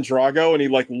Ivan Drago and he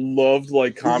like loved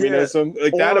like communism.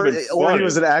 Like that'd have been funny. Or he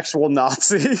was an actual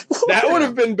Nazi. That would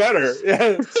have been better.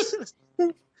 Yeah.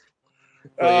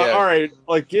 All right,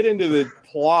 like get into the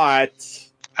plot.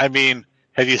 I mean,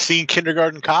 have you seen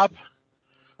Kindergarten Cop?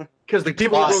 Because the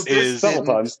people wrote this several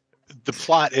times. The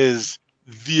plot is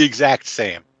the exact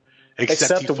same,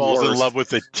 except he falls in worse. love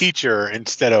with a teacher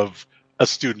instead of a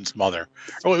student's mother.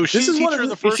 Oh, wait, was she a teacher in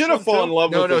the first? He should have fallen in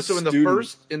love with a So student. in the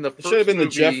first it should have been movie,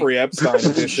 the Jeffrey Epstein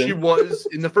edition. She was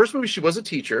in the first movie. She was a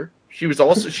teacher. She was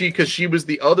also because she was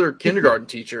the other kindergarten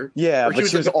teacher. Yeah, but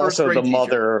she was also the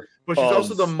mother. But she's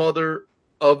also the mother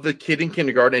of the kid in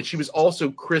kindergarten, and she was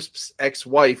also Crisp's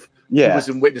ex-wife. Who was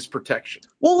in witness protection.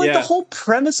 Well, like the whole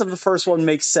premise of the first one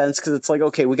makes sense because it's like,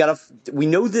 okay, we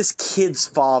know this kid's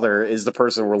father is the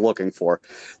person we're looking for.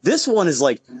 This one is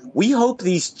like, we hope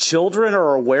these children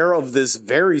are aware of this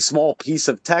very small piece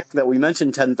of tech that we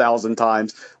mentioned 10,000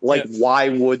 times. Like, why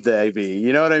would they be?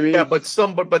 You know what I mean? Yeah, but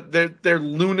their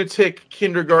lunatic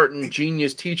kindergarten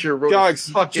genius teacher wrote a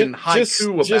fucking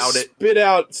haiku about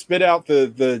it. Spit out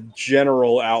the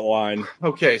general outline.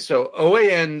 Okay, so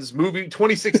OAN's movie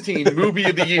 2016 movie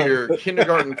of the year,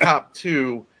 Kindergarten Cop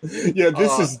 2. Yeah,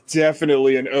 this is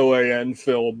definitely an OAN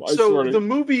film. The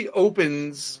movie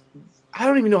opens. I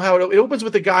don't even know how it opens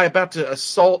with a guy about to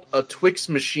assault a Twix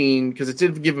machine because it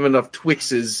didn't give him enough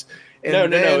Twixes. And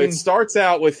no. It starts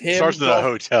out with him. Starts in a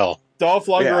hotel. Dolph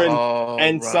Lundgren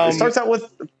and some. It starts out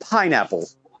with pineapple.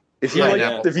 If you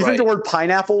think the word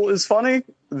pineapple is funny,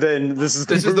 then this is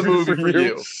the movie for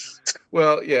you.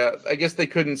 Well, yeah, I guess they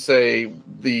couldn't say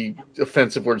the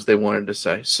offensive words they wanted to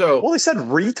say. So, they said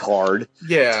retard.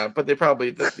 Yeah, but they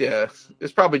probably,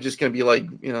 it's probably just going to be like,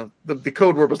 the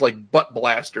code word was like butt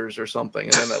blasters or something,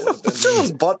 and then that would have been it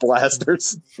was butt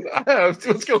blasters. I don't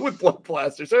know, let's go with butt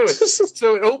blasters. So,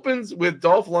 so it opens with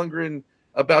Dolph Lundgren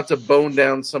about to bone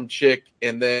down some chick,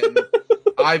 and then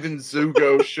Ivan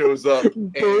Zugo shows up.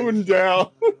 Bone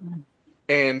down.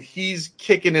 And he's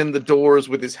kicking in the doors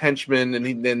with his henchmen,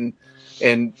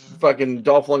 and fucking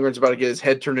Dolph Lundgren's about to get his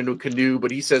head turned into a canoe,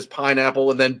 but he says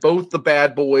pineapple, and then both the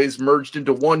bad boys merged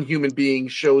into one human being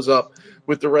shows up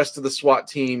with the rest of the SWAT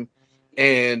team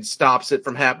and stops it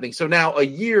from happening. So now a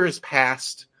year has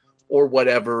passed, or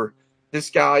whatever.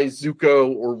 This guy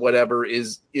Zuko or whatever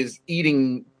is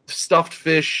eating stuffed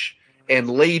fish and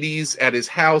ladies at his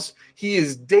house. He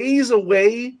is days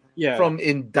away from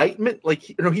indictment. Like,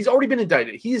 he's already been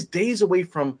indicted. He is days away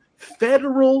from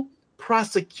federal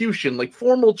prosecution, like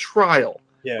formal trial,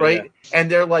 right? Yeah. And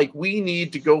they're like, we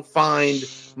need to go find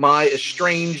my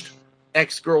estranged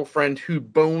ex-girlfriend who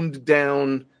boned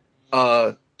down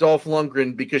Dolph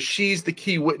Lundgren because she's the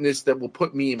key witness that will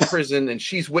put me in prison, and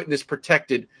she's witness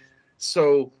protected.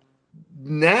 So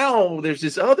now there's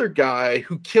this other guy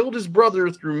who killed his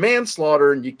brother through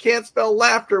manslaughter, and you can't spell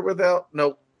laughter without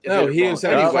he was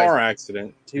in a car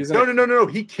accident. No.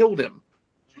 He killed him.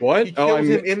 What? He killed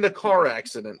him in the car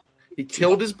accident. He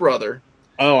killed his brother.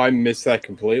 Oh, I missed that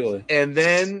completely. And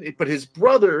then, but his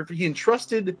brother, he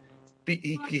entrusted,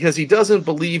 because he doesn't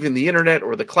believe in the internet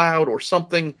or the cloud or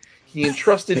something, he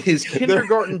entrusted his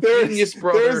kindergarten genius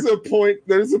brother. There's a point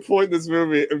in this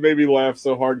movie, it made me laugh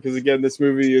so hard, because again, this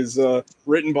movie is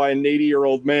written by an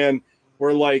 80-year-old man,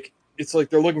 where it's like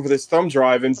they're looking for this thumb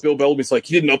drive, and Bill Bellamy's like,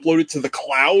 he didn't upload it to the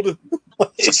cloud?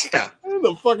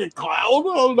 The fucking cloud?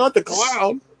 Oh, not the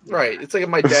cloud. Right. It's like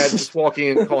my dad just walking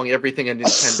in and calling everything a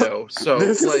Nintendo. So,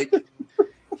 this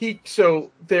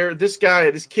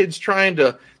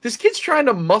kid's trying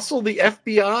to muscle the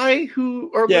FBI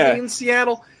who are living in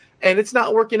Seattle, and it's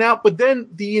not working out. But then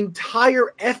the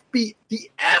entire FBI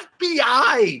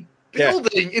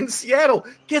building in Seattle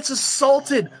gets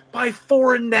assaulted by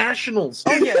foreign nationals.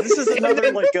 Oh yeah, this is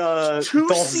another Dolph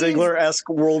Ziggler-esque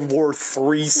World War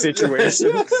III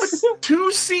situation.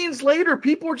 2 scenes later,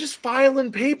 people are just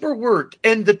filing paperwork,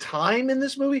 and the time in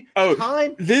this movie, I was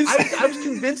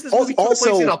convinced this movie took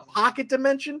place in a pocket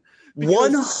dimension.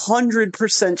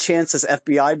 100% chance this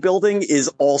FBI building is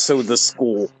also the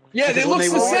school. Yeah, they look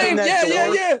the same.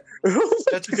 Yeah.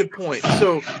 That's a good point.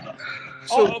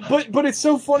 But it's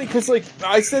so funny because,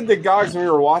 I said to Gogs when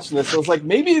we were watching this, I was like,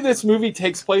 maybe this movie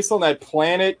takes place on that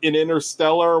planet in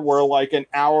Interstellar where, an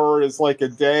hour is like a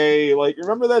day.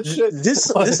 Remember that shit?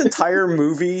 This entire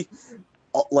movie,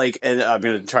 and I'm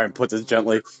going to try and put this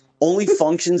gently, only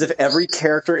functions if every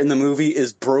character in the movie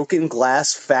is broken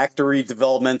glass factory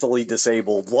developmentally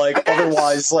disabled. Like,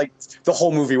 otherwise, like, the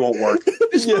whole movie won't work.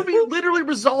 This movie literally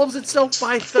resolves itself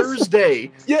by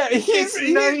Thursday. Yeah, It's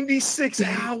 96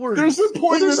 hours. There's a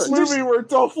point in this movie where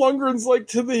Dolph Lundgren's like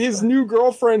to his new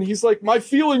girlfriend, he's like, my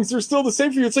feelings are still the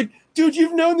same for you. It's like, dude,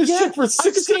 you've known this chick for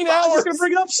 16 hours. I was gonna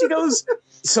bring it up. She goes,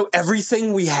 so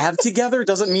everything we have together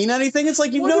doesn't mean anything? It's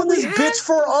like, you've known this bitch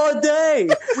for a day.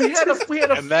 We had a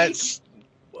and that's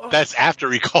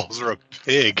after he calls her a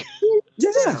pig.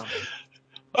 Yeah.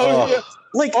 Yeah.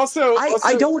 Like, also,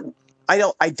 I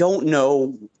don't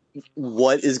know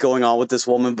what is going on with this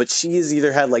woman, but she has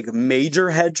either had like major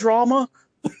head trauma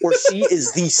or she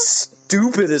is the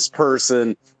stupidest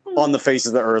person on the face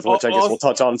of the earth, which I guess we'll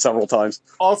touch on several times.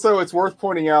 Also, it's worth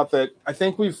pointing out that I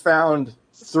think we've found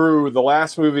through the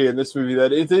last movie and this movie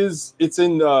that it's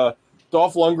in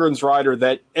Dolph Lundgren's rider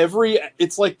that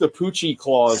it's like the Poochie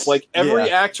clause. Like every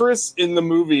actress in the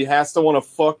movie has to want to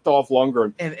fuck Dolph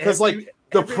Lundgren. Because like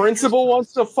the principal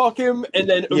wants to fuck him, and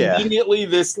then immediately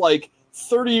this like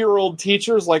 30-year-old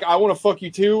teacher's like, I want to fuck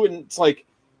you too, and it's like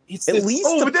at least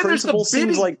the principal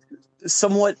seems like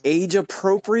somewhat age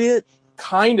appropriate.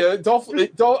 Kinda. Dolph,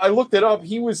 I looked it up.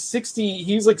 He was 60.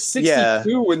 He was like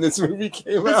 62 when this movie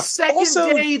came out. The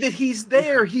second day that he's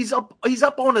there, he's up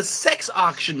on a sex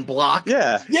auction block.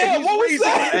 Yeah. Yeah. What was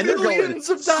that? And they're millions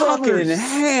going of dollars. fucking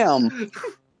ham.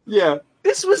 Yeah.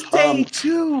 This was day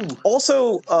 2.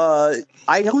 Also,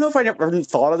 I don't know if I never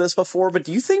thought of this before, but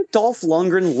do you think Dolph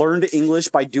Lundgren learned English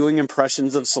by doing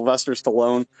impressions of Sylvester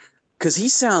Stallone? Because he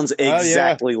sounds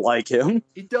exactly like him.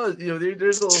 He does. You know,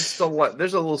 there's a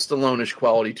little Stallone-ish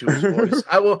quality to his voice.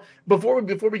 I will before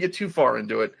we get too far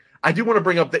into it. I do want to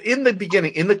bring up that in the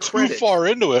beginning, in the credits, too far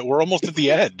into it, we're almost at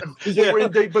the end.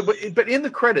 But in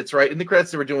the credits, right? In the credits,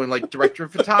 they were doing like director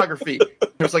of photography.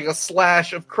 There's like a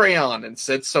slash of crayon and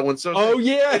said so and so. Oh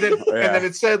yeah, and then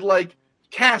it said like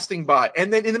casting by,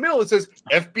 and then in the middle it says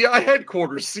FBI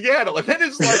headquarters, Seattle, and then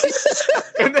it's like,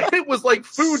 and then it was like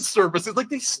food services. Like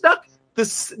they stuck the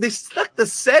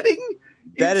setting.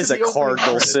 That is a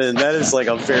cardinal sin. That is like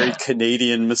a very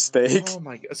Canadian mistake. Oh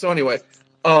my god. So anyway.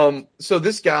 So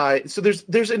this guy,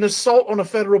 there's an assault on a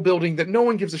federal building that no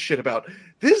one gives a shit about.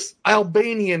 This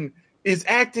Albanian is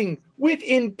acting with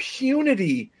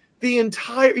impunity the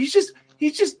entire. He's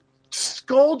just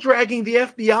skull dragging the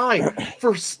FBI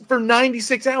for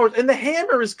 96 hours, and the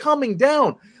hammer is coming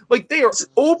down. Like they are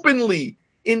openly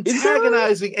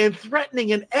antagonizing and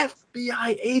threatening an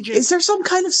FBI agent. Is there some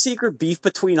kind of secret beef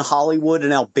between Hollywood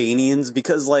and Albanians?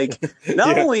 Because like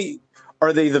not only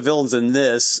are they the villains in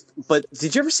this, but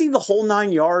did you ever see the whole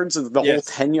 9 yards of the whole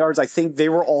 10 yards? I think they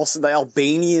were also the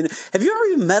Albanian. Have you ever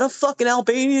even met a fucking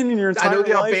Albanian in your entire life? I know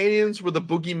the Albanians were the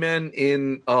boogeymen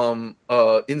in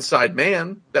Inside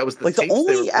Man. That was the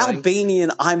only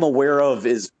Albanian I'm aware of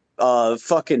is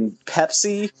fucking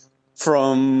Pepsi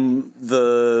from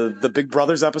the Big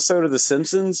Brothers episode of The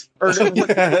Simpsons. Or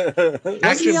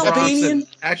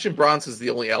Action Bronson's the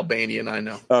only Albanian I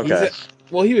know. Okay.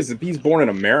 He's born in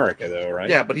America, though, right?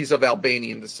 Yeah, but he's of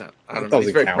Albanian descent. I don't know.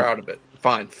 He's very proud of it.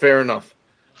 Fine, fair enough.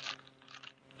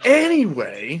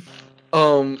 Anyway,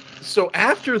 so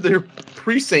after their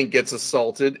precinct gets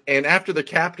assaulted, and after the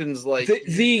captain's like,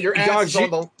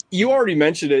 you already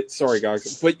mentioned it. Sorry,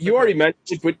 guys, but you already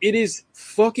mentioned it. But it is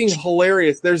fucking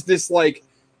hilarious. There's this like.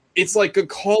 It's like a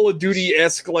Call of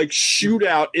Duty-esque like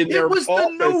shootout in their office. It was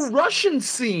the No Russian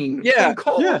scene. Yeah,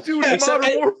 Call of Duty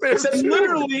Modern Warfare.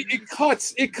 Literally, it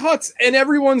cuts, and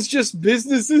everyone's just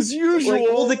business as usual. Like,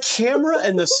 well, the camera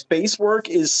and the space work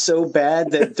is so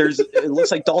bad that it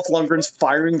looks like Dolph Lundgren's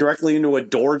firing directly into a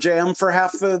door jamb for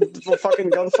half the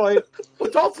fucking gunfight.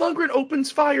 Well, Dolph Lundgren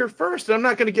opens fire first, and I'm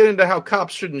not going to get into how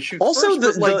cops shouldn't shoot. Also,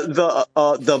 first,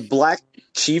 the black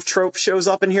chief trope shows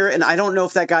up in here, and I don't know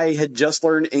if that guy had just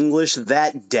learned English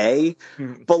that day,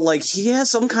 but like he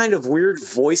has some kind of weird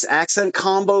voice accent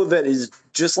combo that is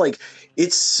just like,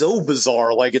 it's so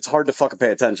bizarre, like it's hard to fucking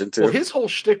pay attention to. Well, his whole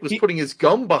shtick was putting his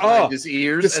gum behind his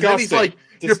ears, disgusting. And then he's like,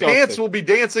 your pants will be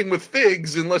dancing with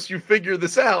figs unless you figure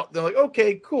this out. They're like,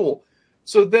 okay, cool.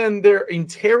 So then they're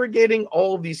interrogating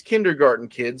all of these kindergarten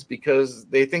kids because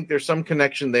they think there's some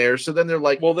connection there. So then they're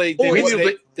like, well, they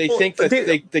think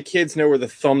that the kids know where the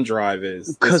thumb drive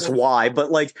is. Because why?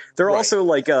 But like, they're also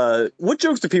like, what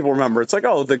jokes do people remember? It's like,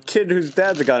 oh, the kid whose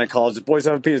dad's a gynecologist, boys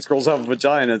have a penis, girls have a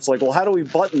vagina. It's like, well, how do we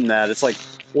button that? It's like,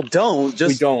 well,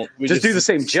 we just do the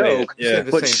same joke,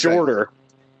 but shorter. Thing.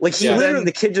 Like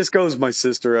the kid just goes, "My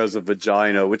sister has a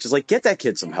vagina," which is like, get that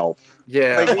kid some help.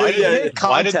 Yeah, like,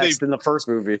 why did they in the first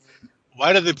movie?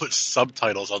 Why did they put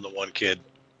subtitles on the one kid?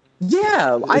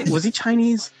 Yeah, was he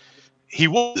Chinese? He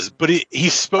was, but he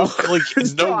spoke like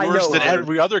no worse than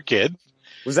every other kid.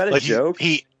 Was that a joke?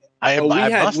 We had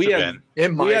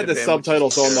the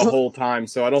subtitles on the whole time,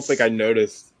 so I don't think I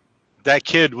noticed. That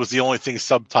kid was the only thing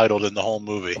subtitled in the whole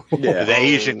movie. Yeah. The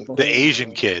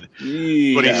Asian kid.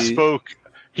 Yeah. But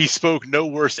he spoke no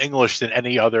worse English than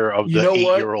any other of the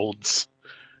 8-year-olds.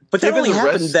 But that only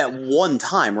happened that one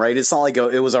time, right? It's not like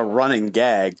it was a running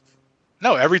gag.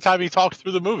 No, every time he talked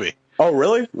through the movie. Oh,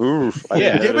 really? Oof.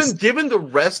 Yeah. Given the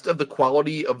rest of the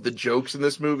quality of the jokes in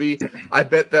this movie, I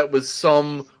bet that was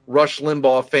some Rush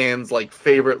Limbaugh fans' like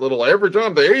favorite little. Every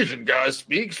time the Asian guy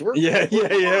speaks, we're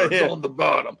on the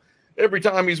bottom. Every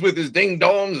time he's with his ding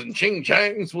dongs and ching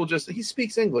changs, he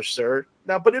speaks English, sir.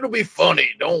 Now, but it'll be funny.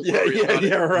 Don't worry about it.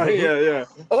 Yeah, right. Yeah.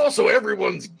 Also,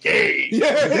 everyone's gay.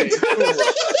 Yeah.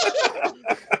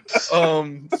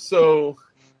 So.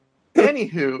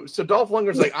 Anywho, so Dolph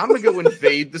Lundgren's like, I'm going to go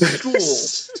invade the school.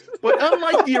 But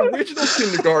unlike the original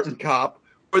Kindergarten Cop,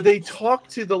 where they talk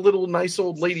to the little nice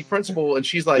old lady principal, and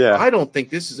she's like, I don't think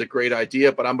this is a great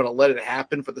idea, but I'm going to let it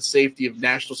happen for the safety of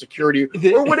national security,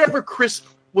 or whatever Chris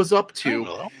was up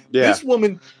to. This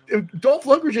woman, Dolph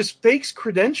Lundgren just fakes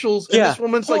credentials, and this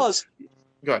woman's like...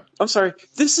 Go ahead. I'm sorry.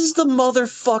 This is the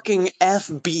motherfucking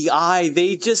FBI.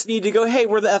 They just need to go, hey,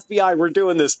 we're the FBI. We're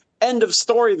doing this. End of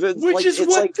story. Which is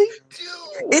what they do.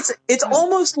 It's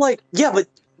almost like, but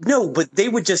they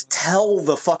would just tell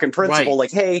the fucking principal,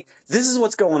 like, hey, this is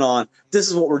what's going on. This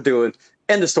is what we're doing.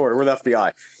 End of story. We're the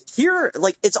FBI. Here,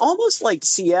 like, it's almost like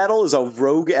Seattle is a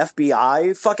rogue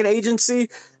FBI fucking agency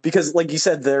because, like you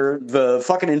said, the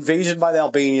fucking invasion by the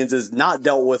Albanians is not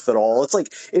dealt with at all. It's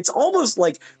like, it's almost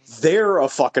like they're a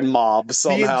fucking mob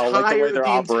somehow, the way they're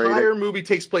operating. The entire movie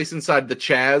takes place inside the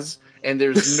Chaz, and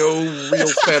there's no real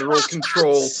federal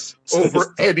control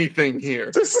over anything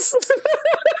here.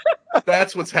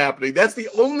 That's what's happening. That's the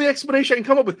only explanation I can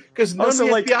come up with because none of the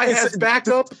FBI has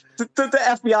backup. The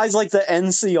FBI is like the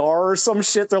NCR or some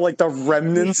shit. They're like the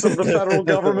remnants of the federal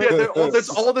government. Yeah, that's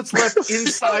all that's left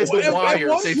inside the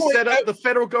wires. They've set up the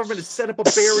federal government has set up a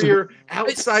barrier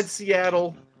outside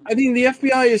Seattle. I mean, the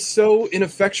FBI is so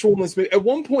ineffectual in this movie. At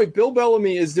one point, Bill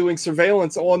Bellamy is doing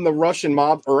surveillance on the Russian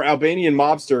mob or Albanian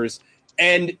mobsters.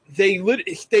 And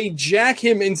they jack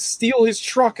him and steal his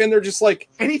truck, and they're just like,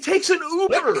 and he takes an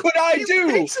Uber. What could I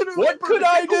do? What could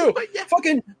I do?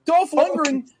 Fucking Dolph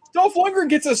Lundgren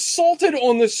gets assaulted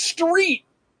on the street,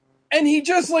 and he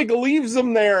just like leaves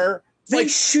them there. They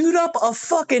shoot up a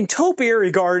fucking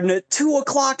topiary garden at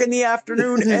 2:00 in the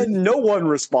afternoon, and no one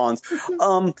responds.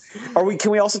 Can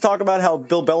we also talk about how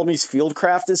Bill Bellamy's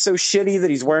Fieldcraft is so shitty that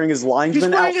he's wearing his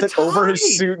lineman outfit over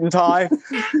his suit and tie?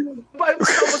 I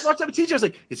was watching the teacher. I was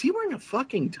like, "Is he wearing a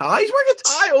fucking tie? He's wearing a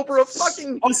tie over a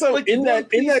fucking." Also, like, in that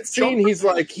scene, he's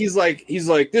like,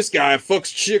 this guy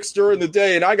fucks chicks during the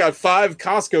day, and I got 5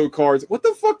 Costco cards. What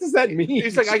the fuck does that mean?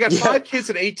 He's like, I got 5 kids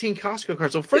and 18 Costco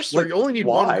cards. So first of all, you only need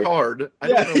 1 card. I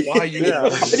don't know why you you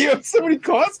have so many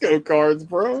Costco cards,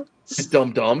 bro.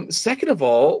 Dumb. Second of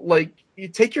all, like, you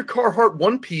take your Carhartt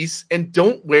one piece and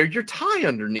don't wear your tie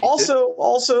underneath. Also,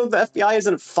 the FBI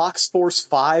isn't Fox Force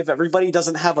 5. Everybody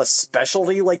doesn't have a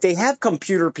specialty. Like, they have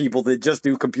computer people that just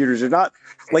do computers. They're not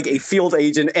like a field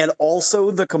agent and also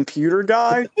the computer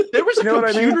guy. There was a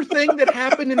computer thing that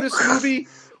happened in this movie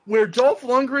where Dolph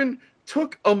Lundgren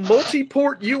took a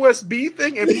multi-port USB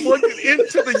thing and plugged it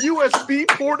into the USB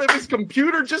port of his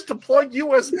computer just to plug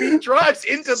USB drives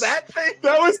into that thing.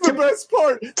 That was the best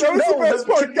part.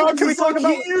 God,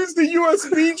 he used the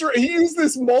USB he used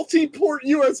this multi-port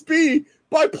USB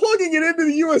by plugging it into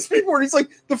the USB port. He's like,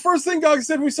 the first thing God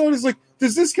said we saw it is like,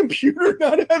 does this computer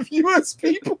not have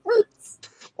USB ports?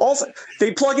 Also,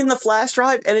 they plug in the flash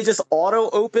drive and it just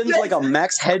auto opens like a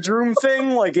Max Headroom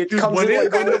thing. Like it comes in like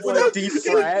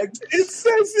defragged. It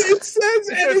says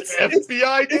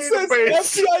FBI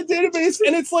database,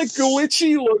 and it's like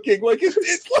glitchy looking. Like it's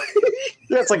like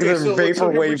it's like a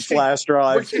vaporwave flash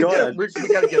drive. Go ahead. We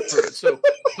got to get through it. So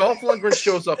Dolph Lundgren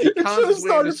shows up. He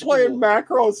started playing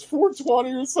Macross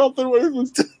 420 or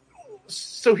something.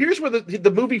 So here's where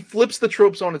the movie flips the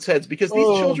tropes on its heads because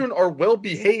these children are well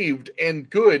behaved and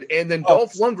good, and then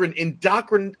Dolph Lundgren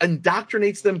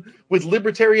indoctrinates them with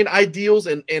libertarian ideals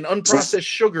and unprocessed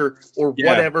sugar or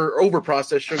whatever,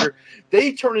 overprocessed sugar.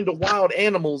 They turn into wild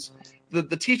animals. The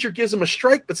teacher gives him a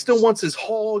strike, but still wants his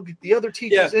hog. The other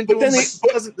teacher's into him,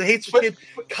 but hates his kid.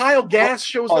 Kyle Gass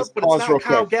shows up, but it's not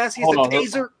Kyle Gass. He's a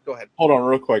taser. Go ahead. Hold on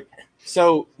real quick.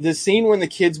 So the scene when the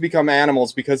kids become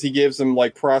animals because he gives them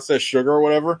like processed sugar or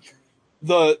whatever,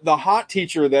 the hot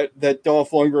teacher that Dolph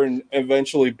Lundgren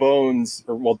eventually bones,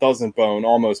 or well doesn't bone,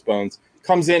 almost bones,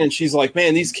 comes in and she's like,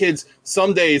 man, these kids,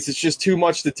 some days it's just too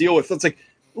much to deal with. It's like,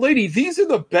 lady, these are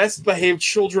the best behaved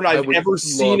children I've ever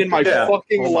seen in my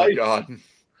fucking life. God.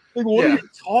 Like, what are you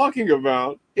talking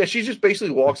about? Yeah, she just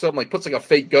basically walks up and like puts like a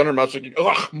fake gun in her mouth. Like,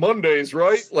 ugh, Mondays,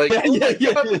 right? Like,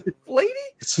 God, lady,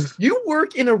 you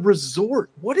work in a resort.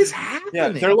 What is happening? Yeah,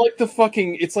 they're like the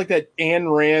fucking. It's like that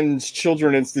Ayn Rand's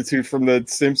Children Institute from The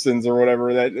Simpsons or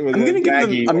whatever. That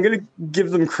I'm gonna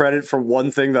give them credit for one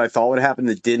thing that I thought would happen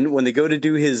that didn't. When they go to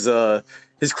do his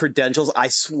credentials, I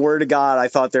swear to God, I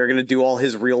thought they were gonna do all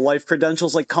his real life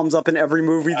credentials. Like comes up in every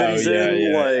movie that he's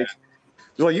in.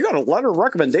 Like you got a letter of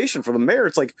recommendation for the mayor.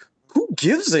 It's like, who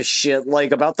gives a shit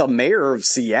like about the mayor of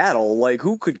Seattle? Like,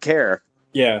 who could care?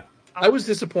 Yeah. I was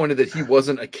disappointed that he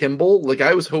wasn't a Kimball. Like,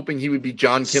 I was hoping he would be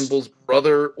John Kimball's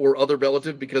brother or other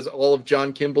relative because all of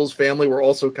John Kimball's family were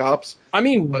also cops. I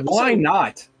mean, why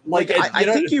not? Like, I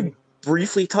think you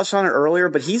briefly touched on it earlier,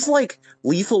 but he's like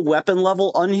Lethal Weapon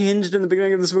level unhinged in the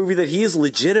beginning of this movie that he is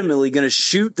legitimately going to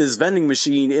shoot this vending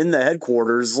machine in the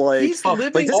headquarters. Like, he's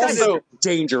living this also is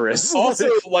dangerous. Also,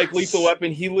 like Lethal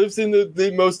Weapon, he lives in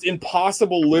the most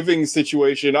impossible living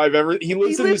situation I've ever. He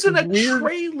lives in a weird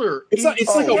trailer. It's like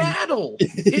Seattle.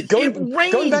 It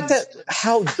rains. Going back to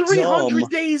how 300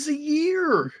 days a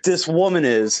year this woman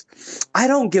is, I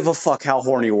don't give a fuck how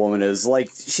horny a woman is. Like,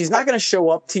 she's not going to show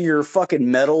up to your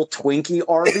fucking metal Twinkie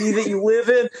RV that you live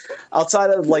in outside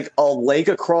of like a lake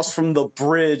across from the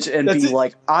bridge and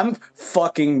like, I'm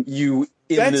fucking you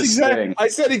in this thing. I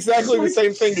said exactly the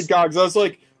same thing to Gogs. I was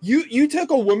like, you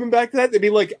took a woman back to that, they'd be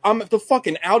like, I'm the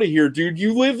fucking out of here, dude.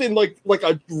 You live in like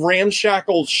a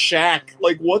ramshackle shack.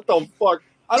 Like, what the fuck?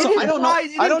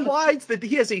 It implies that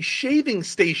he has a shaving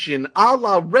station a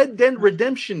la Red Dead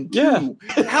Redemption 2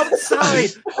 outside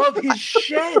of his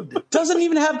shed. Doesn't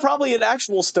even have probably an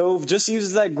actual stove, just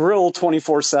uses that grill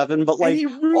 24/7. But like,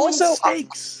 also,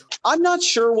 I'm not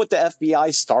sure what the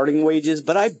FBI starting wage is,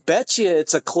 but I bet you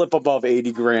it's a clip above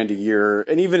 $80,000 a year.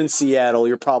 And even in Seattle,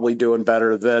 you're probably doing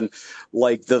better than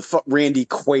like the Randy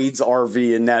Quaid's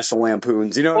RV in National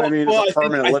Lampoons. You know what I mean? It's a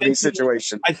permanent living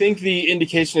situation. I think the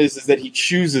indication is that he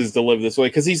chooses to live this way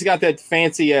because he's got that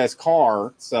fancy ass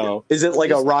car. So is it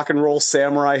like a rock and roll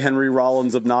samurai Henry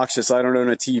Rollins obnoxious I don't own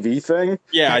a TV thing?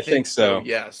 Yeah, I think so.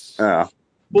 Yes. Yeah.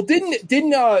 Well, didn't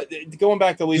going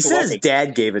back to Lethal Weapon, his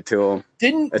dad gave it to him.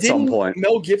 Didn't some point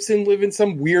Mel Gibson live in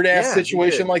some weird ass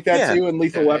situation like that too in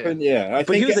Lethal Weapon? Yeah, I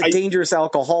think he was a dangerous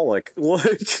alcoholic.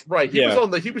 Right.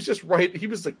 He was just right. He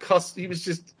was He was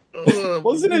just.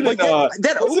 Wasn't it like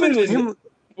that opened with him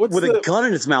with a gun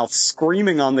in his mouth,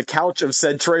 screaming on the couch of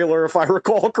said trailer, if I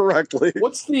recall correctly?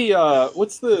 What's the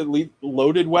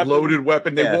loaded weapon? Loaded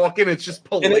weapon. They walk in. It's just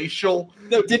palatial.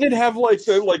 Didn't it have like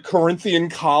Corinthian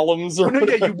columns or? No,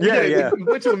 you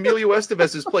went to Emilio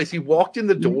Estevez's place. He walked in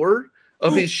the door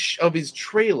of his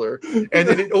trailer, and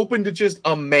then it opened to just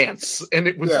a manse, and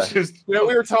it was just. We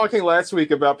were talking last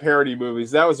week about parody movies.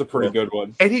 That was a pretty good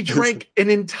one. And he drank an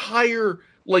entire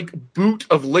like boot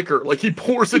of liquor. Like he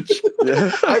pours it.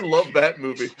 I love that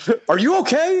movie. Are you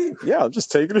okay? Yeah, I'm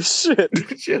just taking a shit.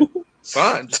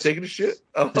 Fine, just taking a shit.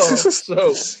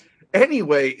 So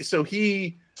anyway, so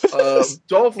he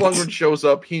Dolph Lundgren shows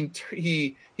up. He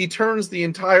turns the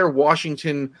entire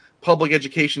Washington public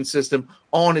education system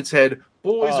on its head.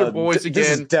 Boys are boys again.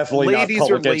 This is definitely ladies not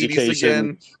public are ladies education.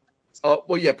 Again.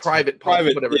 Private,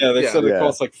 whatever. Yeah, they said it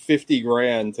costs like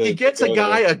 $50,000. He gets a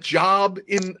guy a job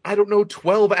in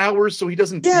 12 hours, so he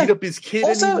doesn't beat up his kid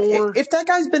anymore. If that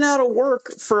guy's been out of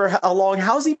work for how long,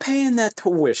 how's he paying that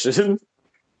tuition?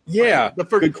 Yeah,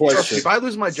 good question. If I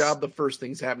lose my job, the first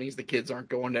thing's happening is the kids aren't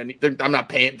going to I'm not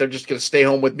paying. They're just going to stay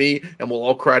home with me, and we'll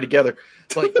all cry together.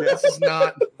 Like this is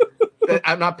not.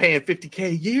 I'm not paying $50,000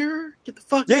 a year. Get the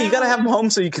fuck. Yeah, out. You got to have them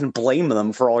home so you can blame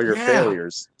them for all your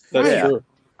failures. That's true.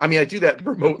 I mean, I do that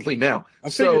remotely now. I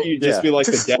figured you'd just be like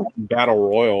the death battle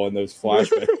royal in those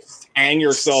flashbacks. Hang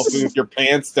yourself with your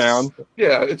pants down.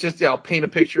 Yeah, it's just I'll paint a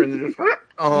picture and then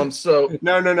just So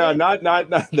no,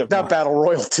 not battle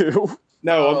royal too.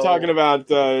 No, I'm talking about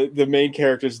the main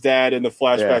character's dad in the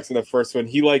flashbacks in the first one.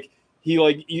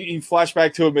 You flash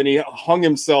back to him and he hung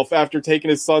himself after taking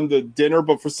his son to dinner,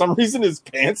 but for some reason his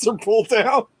pants are pulled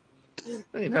down.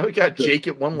 Hey, now we got Jake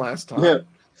at one last time. Yeah.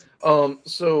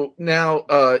 So now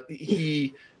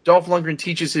Dolph Lundgren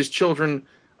teaches his children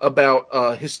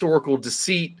about historical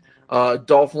deceit.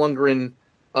 Dolph Lundgren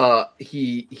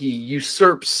he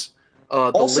usurps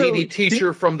the lady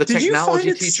teacher from the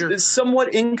technology teacher. It's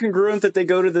somewhat incongruent that they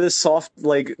go to this soft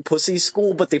like pussy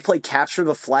school, but they play capture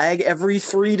the flag every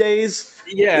 3 days.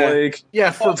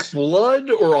 Yeah, for blood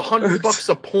or $100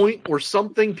 a point or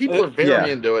something. People are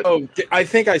very into it. Oh, I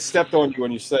think I stepped on you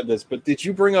when you said this, but did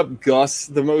you bring up Gus,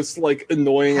 the most like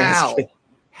annoying?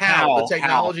 Hal, the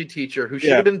technology teacher, who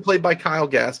should have been played by Kyle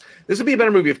Gass. This would be a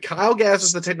better movie if Kyle Gass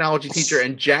is the technology teacher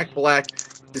and Jack Black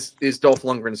is Dolph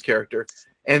Lundgren's character.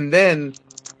 And then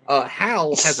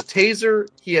Hal has a taser.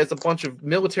 He has a bunch of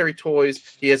military toys.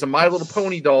 He has a My Little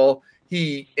Pony doll.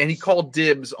 He called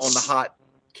dibs on the hot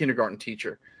kindergarten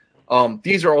teacher.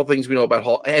 These are all things we know about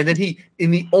Hal. And then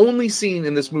in the only scene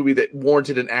in this movie that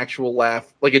warranted an actual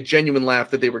laugh, like a genuine laugh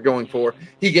that they were going for,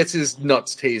 he gets his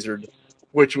nuts tasered,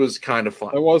 which was kind of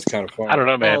fun. It was kind of fun. I don't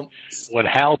know, man. When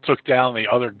Hal took down the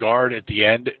other guard at the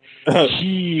end,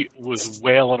 he was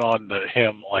wailing on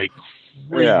him like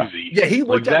crazy. Yeah, he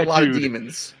looked at a lot of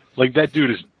demons. Like, that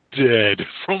dude is dead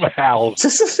from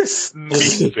Hal's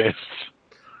meat fist.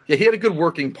 Yeah, he had a good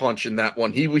working punch in that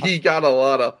one. He got a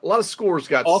lot of scores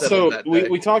got also that day.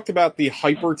 we talked about the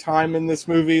hyper time in this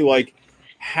movie. Like,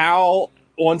 Hal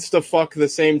wants to fuck the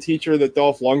same teacher that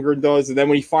Dolph Lundgren does, and then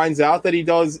when he finds out that he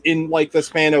does, in like the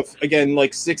span of, again,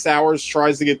 like 6 hours,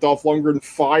 tries to get Dolph Lundgren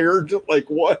fired. Like,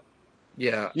 what?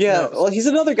 Yeah. Well, he's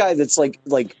another guy that's like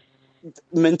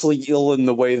mentally ill in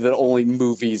the way that only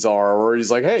movies are, where he's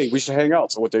like, hey, we should hang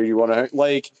out, so what day do you want to hang?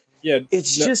 Like,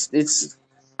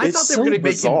 I thought they were going to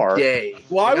make him gay.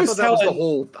 Well, I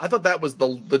thought that was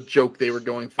the joke they were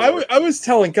going for. I was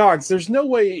telling Gogs, there's no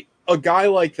way a guy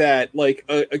like that, like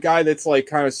a guy that's like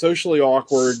kind of socially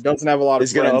awkward, doesn't have a lot of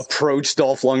friends, is going to approach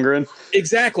Dolph Lundgren.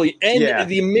 Exactly. And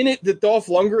the minute that Dolph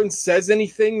Lundgren says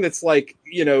anything that's like,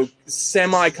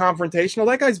 semi-confrontational,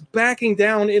 that guy's backing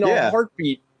down in a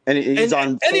heartbeat. And he's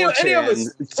on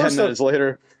 4chan 10 minutes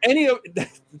later.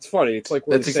 It's funny. It's like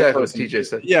that's exactly what TJ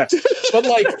said. Yeah, but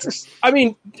like, I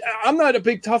mean, I'm not a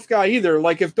big tough guy either.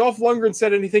 Like, if Dolph Lundgren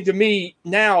said anything to me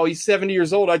now, he's 70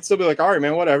 years old, I'd still be like, all right,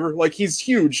 man, whatever. Like, he's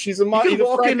huge. He's a you can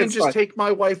walk in and just take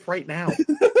my wife right now.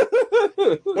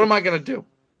 What am I gonna do?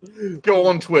 Go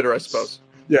on Twitter, I suppose.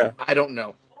 Yeah, I don't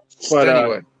know. But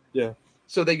anyway, yeah.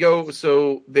 So they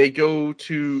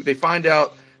find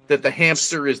out that the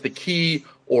hamster is the key.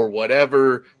 Or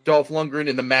whatever, Dolph Lundgren,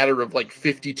 in the matter of like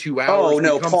 52 hours. Oh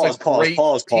no! Pause.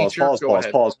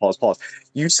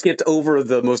 You skipped over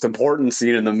the most important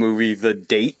scene in the movie, the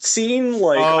date scene.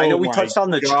 Like, I know we touched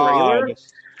on the trailer,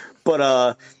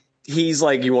 but he's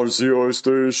like, "You want to see how I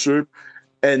stay in shape?"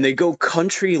 And they go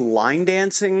country line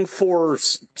dancing for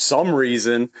some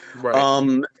reason.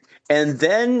 Right. And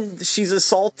then she's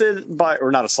assaulted by,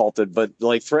 or not assaulted, but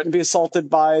like threatened to be assaulted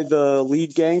by the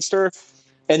lead gangster.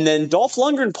 And then Dolph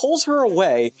Lundgren pulls her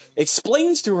away,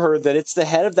 explains to her that it's the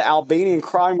head of the Albanian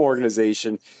crime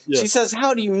organization. Yes. She says,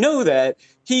 how do you know that?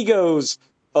 He goes,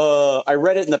 I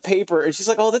read it in the paper. And she's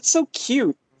like, oh, that's so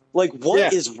cute. Like,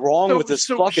 what is wrong with this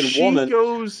fucking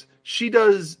woman? She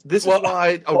does. This is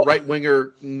why a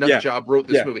right-winger nut job wrote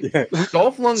this movie. Yeah.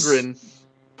 Dolph Lundgren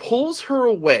pulls her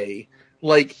away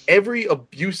like every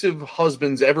abusive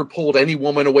husband's ever pulled any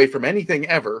woman away from anything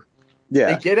ever.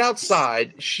 Yeah. They get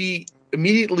outside. She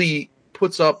immediately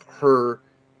puts up her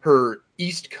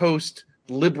East Coast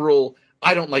liberal,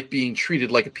 I don't like being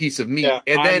treated like a piece of meat. Yeah,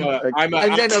 and then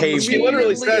she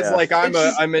literally says, like, I'm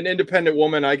an independent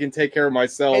woman, I can take care of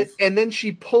myself. And then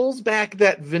she pulls back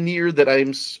that veneer that I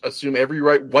assume every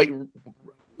white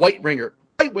ringer.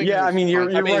 Yeah, I mean, you're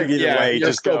right either way.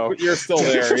 Just go. You're still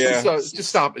there, yeah. So just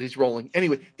stop it. He's rolling.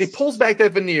 Anyway, it pulls back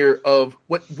that veneer of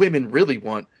what women really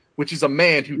want, which is a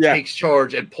man who takes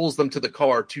charge and pulls them to the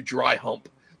car to dry hump.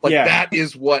 Like, that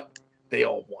is what they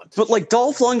all want. But, like,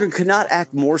 Dolph Lundgren could not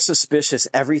act more suspicious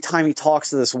every time he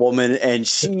talks to this woman, and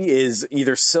she is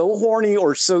either so horny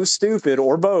or so stupid,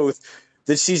 or both,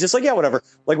 that she's just like, yeah, whatever.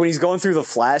 Like, when he's going through the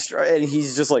flash, and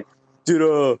he's just like, did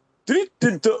the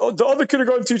other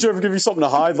kindergarten teacher ever give you something to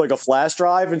hide, like a flash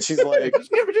drive? And she's like,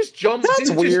 you ever just jump?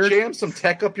 That's weird. Just jam some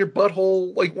tech up your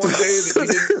butthole like one day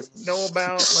that you didn't know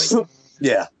about? Like,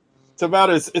 yeah.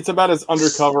 It's about as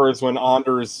undercover as when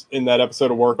Anders in that episode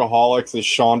of Workaholics is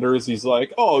Shaunders. He's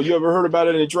like, "Oh, you ever heard about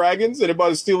any dragons?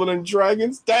 Anybody stealing any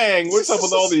dragons? Dang, what's up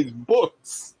with all these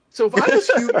books?" So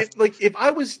if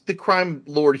I was the crime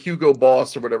lord Hugo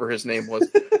Boss or whatever his name was,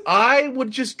 I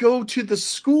would just go to the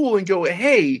school and go,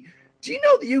 "Hey, do you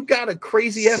know that you got a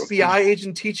crazy FBI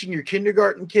agent teaching your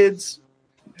kindergarten kids?"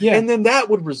 Yeah, and then that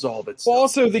would resolve itself. Well,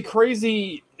 also the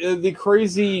crazy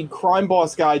crime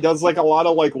boss guy does like a lot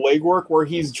of like legwork where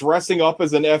he's dressing up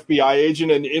as an FBI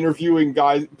agent and interviewing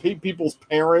people's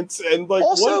parents, and like.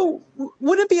 Also,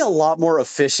 would it be a lot more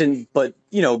efficient, but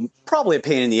probably a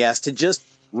pain in the ass to just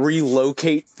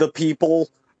relocate the people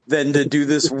than to do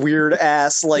this weird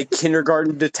ass like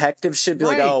kindergarten detective shit? Be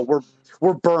like, oh,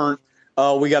 we're burnt.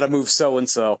 We got to move so and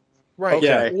so. Right.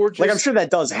 Okay. Yeah. Like, I'm sure that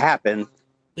does happen.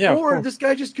 Yeah, or this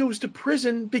guy just goes to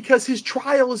prison because his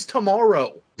trial is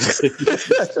tomorrow.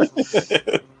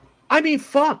 I mean,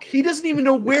 fuck. He doesn't even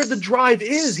know where the drive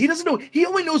is. He doesn't know. He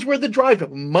only knows where the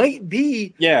drive might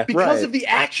be because of the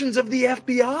actions of the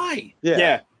FBI.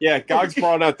 Yeah. Gog's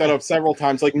brought that up several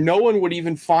times. Like, no one would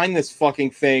even find this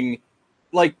fucking thing.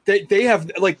 Like, they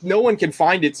have, like, no one can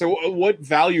find it. So what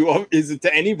value is it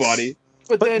to anybody?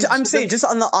 But I'm saying, just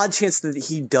on the odd chance that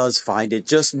he does find it,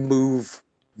 just move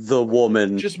the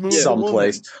woman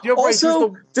someplace.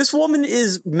 Also, this woman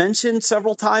is mentioned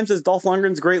several times as Dolph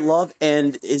Lundgren's great love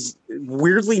and is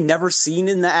weirdly never seen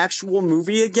in the actual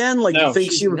movie again. Like, you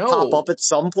think she would pop up at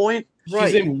some point?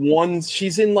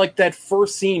 She's in like that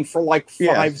first scene for like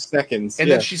 5 seconds.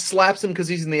 And then she slaps him because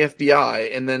he's in the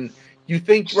FBI. And then you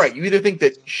think, you either think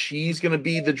that she's going to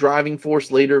be the driving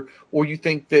force later, or you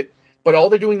think that, but all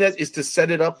they're doing that is to set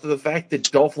it up to the fact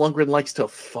that Dolph Lundgren likes to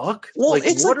fuck. Well,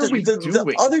 it's what are we doing?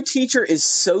 The other teacher is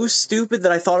so stupid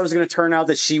that I thought it was going to turn out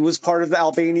that she was part of the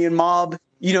Albanian mob.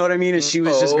 You know what I mean? And she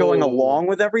was just going along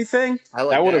with everything. I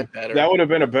like that better. That would have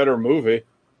been a better movie.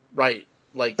 Right.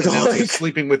 Like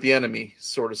sleeping with the enemy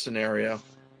sort of scenario.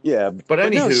 Yeah, but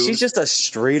anywho, no, she's just a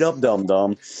straight up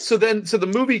dum-dum. So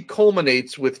the movie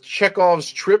culminates with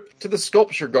Chekhov's trip to the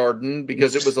sculpture garden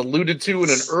because it was alluded to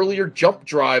in an earlier jump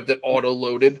drive that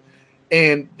auto-loaded,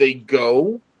 and they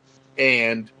go,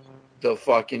 and the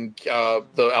fucking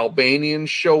the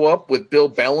Albanians show up with Bill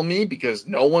Bellamy because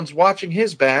no one's watching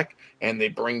his back, and they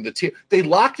bring they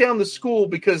lock down the school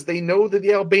because they know that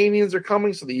the Albanians are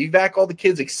coming, so they evac all the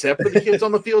kids except for the kids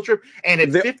on the field trip. And at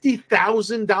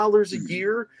 $50,000 a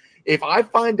year, if I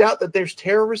find out that there's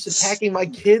terrorists attacking my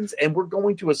kids and we're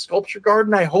going to a sculpture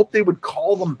garden, I hope they would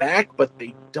call them back, but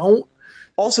they don't.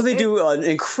 Also, they do an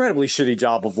incredibly shitty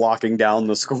job of locking down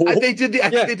the school. They did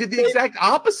the exact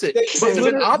opposite. It was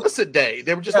an opposite day.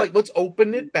 They were just like, let's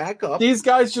open it back up. These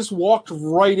guys just walked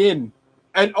right in.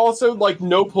 And also, like,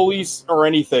 no police or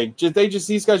anything.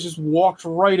 These guys just walked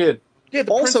right in. Yeah.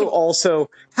 Also,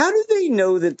 how do they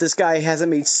know that this guy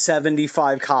hasn't made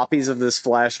 75 copies of this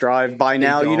flash drive by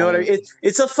now? You know what I mean?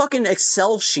 It's a fucking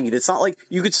Excel sheet. It's not like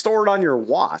you could store it on your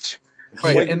watch.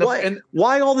 Right. Like,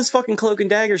 why all this fucking cloak and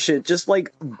dagger shit? Just,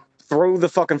 like, throw the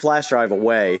fucking flash drive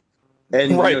away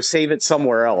and save it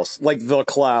somewhere else, like the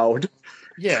cloud.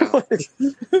 Yeah.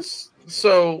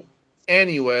 So,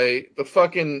 anyway, the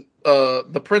fucking...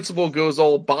 the principal goes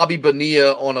all Bobby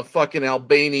Bonilla on a fucking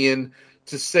Albanian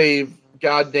to save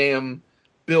goddamn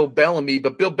Bill Bellamy,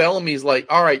 but Bill Bellamy's like,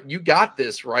 all right, you got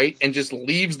this, right? And just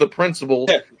leaves the principal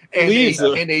and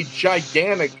a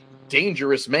gigantic,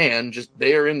 dangerous man just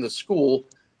there in the school,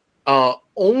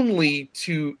 only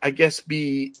to, I guess,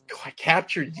 be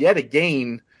captured yet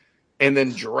again and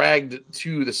then dragged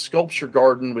to the sculpture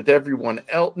garden with everyone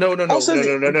else. No. They were just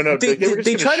going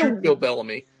to shoot Bill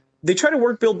Bellamy. They try to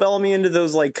work Bill Bellamy into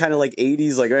those like kind of like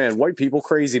 80s, like, man, white people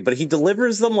crazy, but he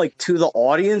delivers them like to the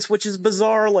audience, which is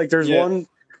bizarre. Like there's one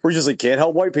where he's just like, can't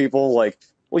help white people. Like,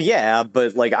 well, yeah,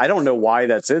 but like, I don't know why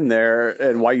that's in there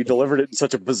and why you delivered it in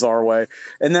such a bizarre way.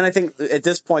 And then I think at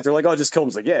this point they're like, oh, just kill him.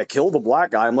 It's like, yeah, kill the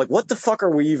black guy. I'm like, what the fuck are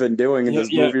we even doing in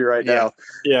this movie right now?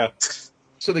 Yeah.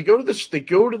 So they go to the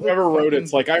whoever wrote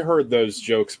it's like, I heard those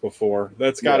jokes before.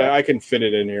 I can fit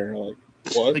it in here. Like,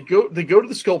 what? They go to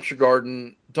the sculpture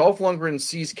garden. Dolph Lundgren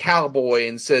sees Cowboy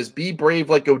and says, "Be brave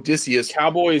like Odysseus."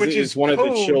 Cowboy is one of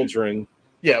the children.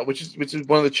 Yeah, which is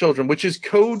one of the children, which is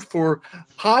code for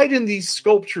hide in these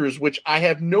sculptures, which I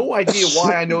have no idea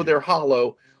why I know they're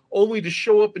hollow, only to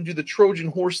show up and do the Trojan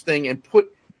horse thing and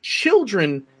put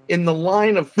children in the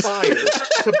line of fire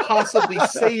to possibly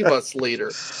save us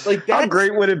later. Like, how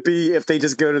great would it be if they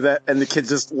just go to that and the kids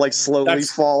just like slowly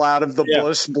fall out of the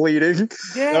bush bleeding?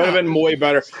 Yeah, that would have been way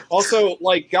better. Also,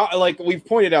 like we've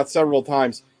pointed out several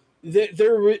times,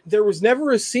 there was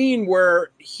never a scene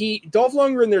where Dolph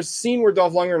Lundgren. There's a scene where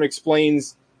Dolph Lundgren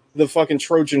explains the fucking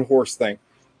Trojan horse thing,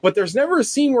 but there's never a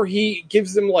scene where he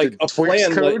gives them like a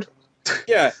plan. Code?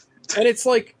 Like, and it's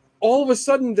like, all of a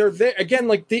sudden they're there again.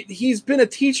 Like he's been a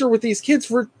teacher with these kids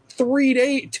for 3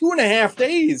 days, 2.5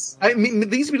 days. I mean,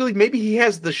 these people, like, maybe he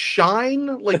has the shine.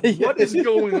 Like, what is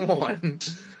going on?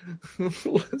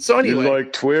 So anyway, you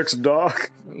like Twix,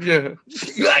 Doc? Yeah,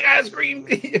 you like ice cream,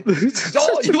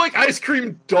 Dolph? You like ice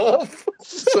cream, Dolph?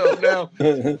 So now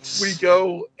we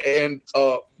go, and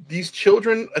these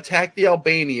children attack the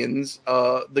Albanians.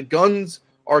 The guns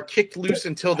are kicked loose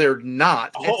until they're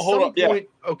not. Hold on.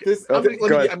 Okay.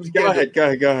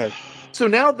 Go ahead. So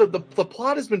now the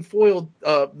plot has been foiled.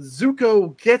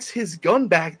 Zuko gets his gun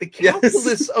back. The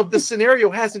calculus of the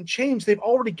scenario hasn't changed. They've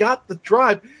already got the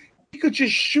drive. He could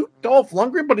just shoot Dolph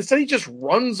Lundgren, but instead he just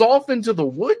runs off into the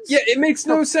woods. Yeah, it makes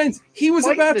no sense. He was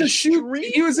about to shoot.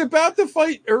 He was about to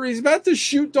fight, or he's about to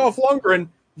shoot Dolph Lundgren.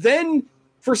 Then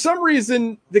for some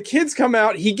reason, the kids come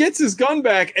out, he gets his gun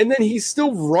back, and then he's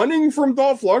still running from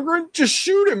Dolph Lundgren. Just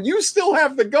shoot him. You still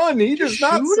have the gun. He does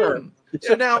not, sir.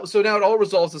 So now it all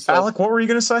resolves itself. Alec, what were you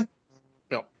going to say?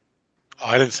 No. Oh,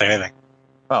 I didn't say anything.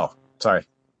 Oh, sorry.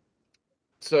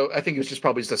 So I think it was just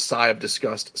probably just a sigh of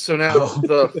disgust. So now I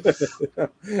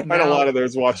had a lot of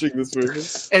those watching this movie.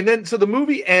 And then so the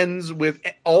movie ends with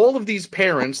all of these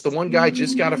parents. The one guy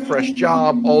just got a fresh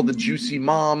job. All the juicy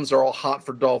moms are all hot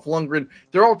for Dolph Lundgren.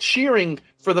 They're all cheering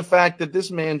for the fact that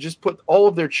this man just put all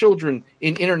of their children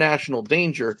in international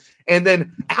danger. And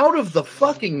then out of the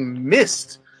fucking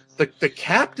mist, the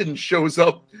captain shows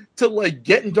up to like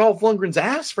get in Dolph Lundgren's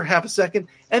ass for half a second,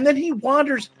 and then he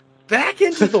wanders back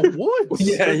into the woods.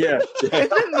 Yeah. And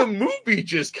then the movie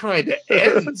just kind of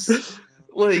ends.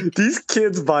 Like, these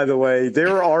kids, by the way, they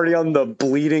were already on the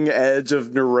bleeding edge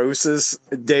of neurosis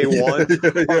day one.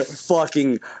 Are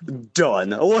fucking done.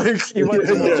 Like, you might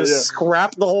as well just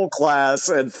scrap the whole class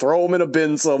and throw them in a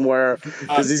bin somewhere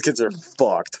because these kids are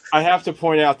fucked. I have to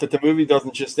point out that the movie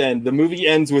doesn't just end. The movie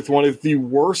ends with one of the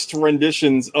worst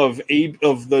renditions of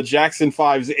the Jackson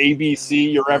 5's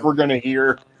ABC you're ever going to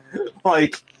hear.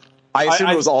 Like, I assume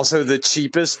it was also the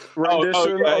cheapest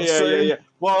rendition. Yeah.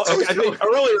 Well, I think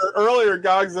earlier,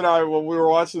 Gogs and I, when we were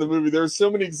watching the movie, there were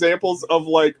so many examples of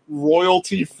like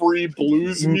royalty-free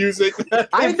blues music.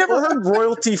 I had never heard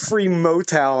royalty-free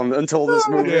Motown until this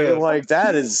movie. Yeah. Like,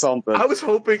 that is something. I was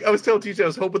telling TJ, I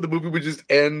was hoping the movie would just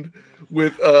end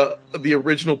with the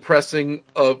original pressing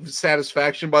of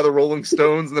Satisfaction by the Rolling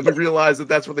Stones, and then we realized that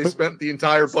that's where they spent the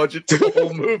entire budget for the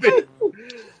whole movie.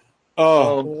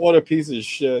 Oh, what a piece of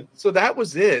shit. So that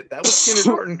was it. That was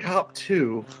Kindergarten Cop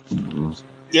 2.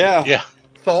 Yeah.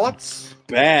 Thoughts?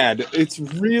 Bad. It's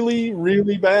really,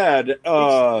 really bad. It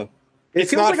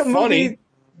feels not like a funny. movie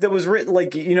that was written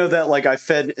like, you know, that like I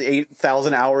fed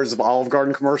 8,000 hours of Olive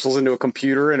Garden commercials into a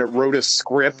computer and it wrote a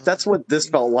script. That's what this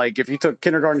felt like. If you took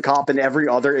Kindergarten Cop and every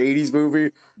other 80s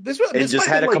movie and just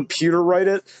had a computer write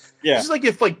it. Yeah. This is like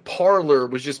if like Parler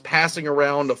was just passing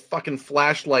around a fucking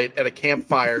flashlight at a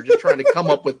campfire, just trying to come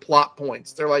up with plot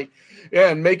points. They're like, yeah,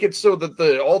 and make it so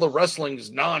that all the wrestling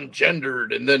is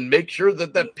non-gendered, and then make sure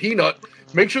that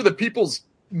people's,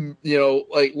 you know,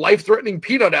 like life-threatening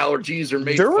peanut allergies are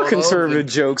made. There were conservative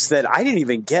jokes that I didn't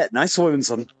even get, and I swim in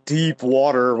some deep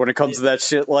water when it comes to that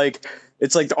shit. Like,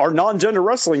 it's like our non-gender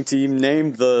wrestling team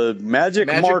named the Magic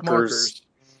Markers.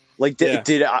 Like,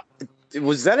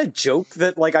 was that a joke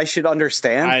that like I should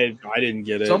understand? I didn't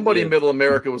get it. Somebody in Middle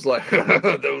America was like,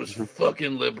 "Those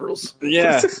fucking liberals."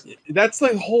 Yeah, that's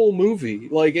the whole movie.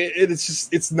 Like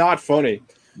it's not funny.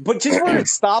 But just when it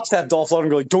stops, have Dolph Lundgren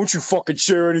go like, "Don't you fucking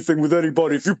share anything with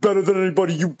anybody. If you're better than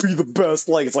anybody, you be the best."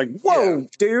 Like it's like, whoa,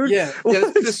 dude. Yeah.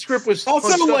 The script was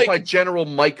also like by General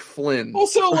Mike Flynn.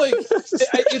 Also, like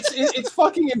it's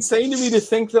fucking insane to me to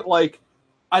think that like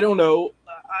I don't know.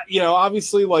 You know,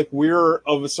 obviously, like, we're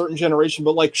of a certain generation,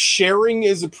 but, like, sharing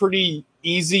is a pretty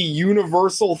easy,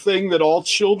 universal thing that all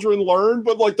children learn,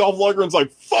 but, like, Dolph Lundgren's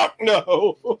like, fuck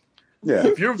no! Yeah.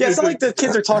 It's not like the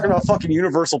kids are talking about fucking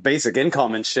universal basic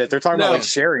income and shit. They're talking about, like,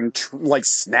 sharing, like,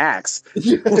 snacks.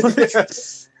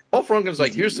 Dolph Lundgren's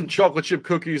like, here's some chocolate chip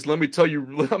cookies, let me tell you,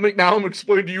 now I'm going to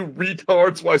explain to you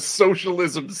retards why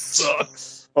socialism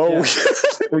sucks. Oh,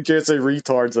 we can't say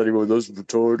retards anymore. Those are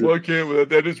retarded. Why can't we?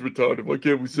 That is retarded. Why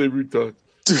can't we say retard?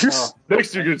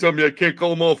 Next you're going to tell me I can't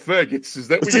call them all faggots. Is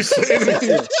that what you're saying to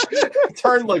me? It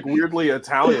turned like weirdly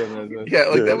Italian. Yeah,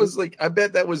 like that was like, I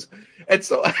bet that was, and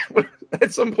so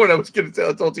at some point I was going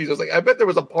to tell TJ, I was like, I bet there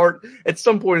was a part at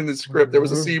some point in the script, there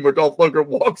was a scene where Dolph Lundgren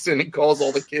walks in and calls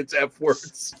all the kids F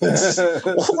words.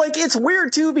 Well, like it's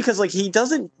weird too because like he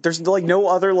doesn't. There's like no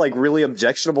other like really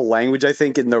objectionable language I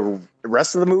think in the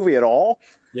rest of the movie at all.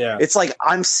 Yeah, it's like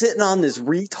I'm sitting on this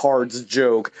retards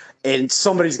joke and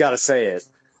somebody's got to say it.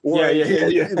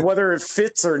 Like, whether it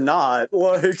fits or not,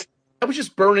 like. I was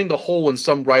just burning the hole in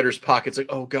some writer's pockets. Like,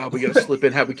 oh god, we got to slip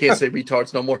in how we can't say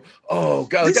retards no more. Oh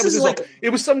god, like, that was his, like,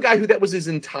 it was some guy who that was his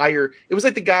entire. It was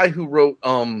like the guy who wrote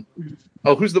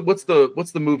what's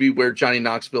the movie where Johnny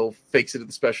Knoxville fakes it at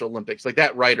the Special Olympics? Like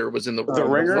that writer was in the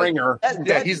Ringer.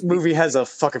 That movie has a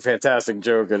fucking fantastic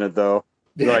joke in it though.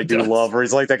 That I do love, where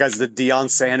he's like, that guy's the Deion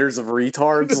Sanders of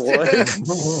retards.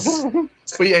 Like.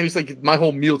 But yeah, he's like, my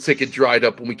whole meal ticket dried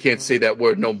up and we can't say that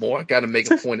word no more. I got to make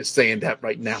a point of saying that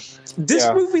right now. This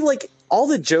movie, like, all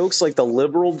the jokes, like the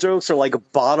liberal jokes are like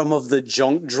bottom of the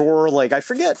junk drawer. Like, I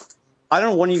forget, I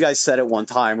don't know, one of you guys said it one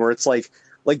time where it's like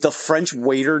the French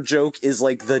waiter joke is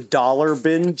like the dollar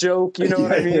bin joke. You know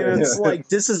what I mean? It's like,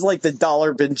 this is like the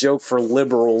dollar bin joke for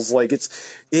liberals. Like,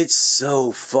 it's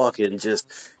so fucking just...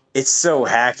 It's so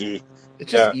hacky.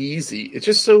 It's just easy. It's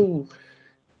just so...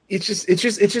 it's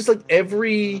just like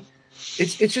every.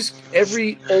 It's just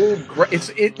every old.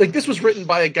 Like this was written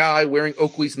by a guy wearing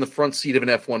Oakleys in the front seat of an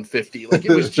F-150. Like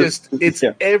it was just. It's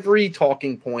every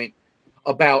talking point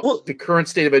about the current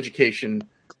state of education.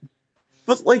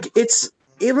 But like it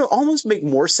would almost make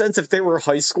more sense if they were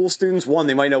high school students. One,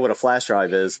 they might know what a flash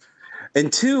drive is,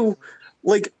 and two,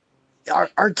 like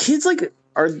are kids like.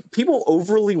 Are people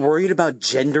overly worried about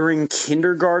gendering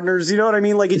kindergartners? You know what I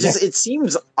mean? Like it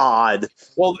seems odd.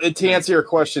 Well, to answer your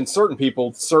question, certain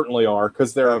people certainly are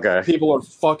because people are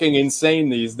fucking insane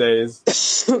these days.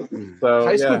 So,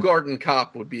 High School Garden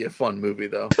Cop would be a fun movie,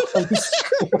 though.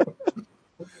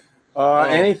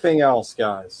 Anything else,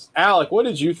 guys? Alec, what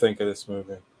did you think of this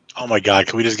movie? Oh my God!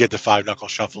 Can we just get the 5 Knuckle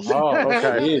Shuffle? Oh,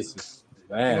 okay. Jesus,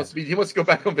 man. He wants to go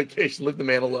back on vacation, leave the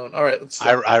man alone. All right, let's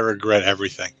start. I regret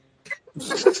everything.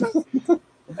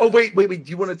 Oh wait! Do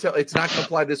you want to tell? It's not going to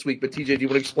apply this week, but TJ, do you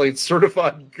want to explain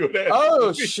certified good ass?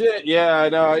 Oh shit! Yeah, I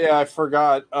know. Yeah, I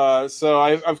forgot. So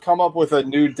I've come up with a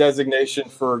new designation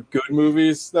for good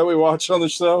movies that we watch on the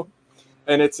show,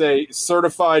 and it's a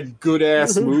certified good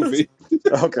ass movie.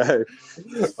 Okay.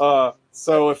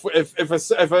 So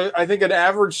if I think an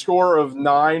average score of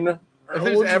 9. I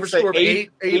think it's an average score of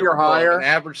 8 or higher. An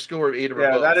average score of 8 or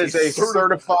above. Yeah, that is a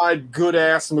certified good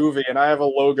ass movie, and I have a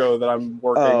logo that I'm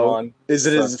working on. Is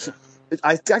it?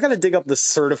 I gotta dig up the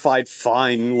certified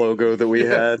fine logo that we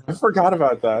had. I forgot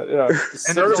about that. Yeah,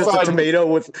 and just a tomato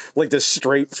with like the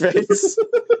straight face.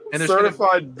 And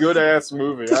certified good ass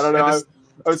movie. I don't know.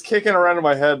 I was kicking around in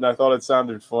my head, and I thought it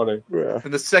sounded funny. Yeah.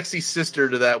 And the sexy sister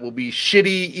to that will be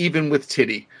Shitty Even with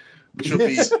Titty, which will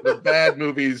be the bad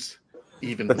movies.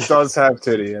 Even it does have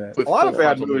titty in it. A lot of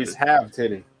bad movies have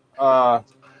titty. All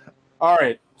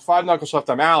right, 5 Knuckles left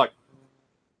time. Alec.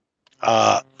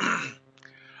 I'm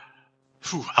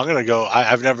gonna go.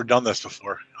 I've never done this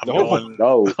before. I'm going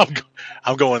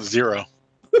 0.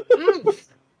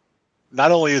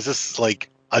 Not only is this like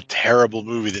a terrible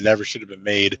movie that never should have been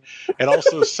made, it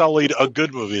also sullied a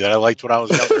good movie that I liked when I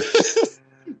was younger.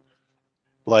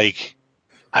 Like,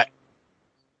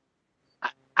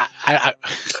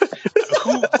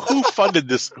 who funded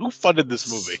this? Who funded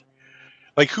this movie?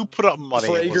 Like, who put up money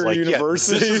Prager and was like,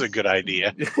 University. "Yeah, this is a good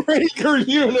idea." Prager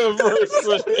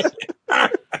University.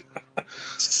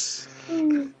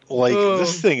 Like,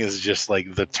 this thing is just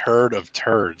like the turd of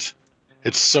turds.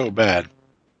 It's so bad.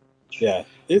 Yeah,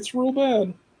 it's real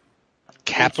bad.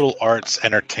 Capital Arts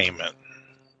Entertainment.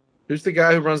 Who's the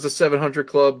guy who runs the 700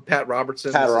 Club? Pat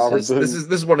Robertson. This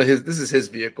is one of his. This is his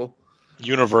vehicle.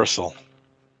 Universal.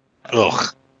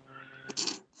 Ugh.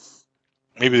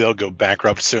 Maybe they'll go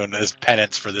bankrupt soon as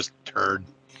penance for this turd.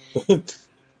 And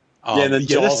then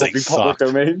Jaws will be public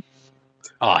domain.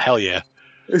 Oh, hell yeah.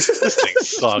 This thing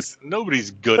sucks.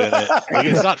 Nobody's good in it. Like,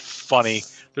 it's not funny.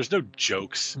 There's no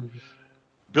jokes.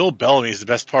 Bill Bellamy is the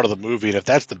best part of the movie, and if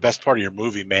that's the best part of your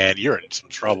movie, man, you're in some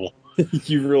trouble.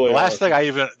 You really the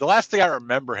last thing I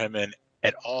remember him in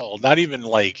at all, not even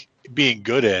like being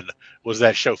good in, was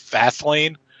that show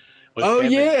Fastlane. With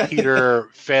him and Peter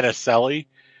Fanicelli.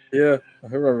 Yeah, I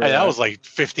remember. And that was like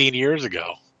 15 years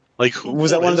ago. Like, who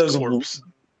was that? One of those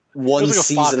one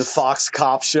season Fox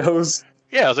cop shows?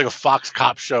 Yeah, it was like a Fox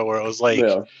cop show where it was like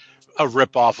a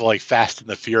ripoff of like Fast and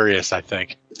the Furious, I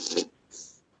think.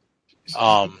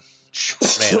 Man,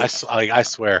 I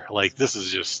swear, like this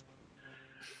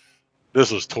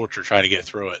was torture trying to get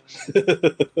through it.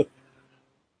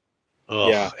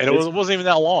 Yeah, and it wasn't even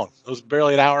that long. It was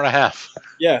barely an hour and a half.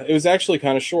 Yeah, it was actually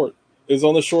kind of short. It was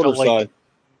on the shorter side.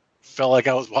 Felt like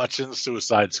I was watching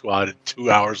Suicide Squad in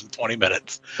 2 hours and 20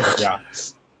 minutes. Yeah.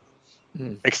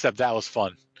 Except that was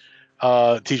fun.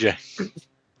 TJ.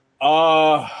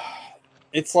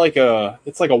 It's like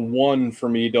a 1 for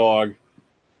me, dog.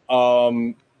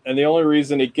 And the only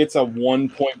reason it gets a 1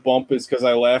 point bump is because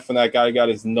I laugh when that guy got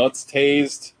his nuts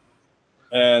tased,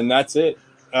 and that's it.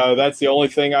 That's the only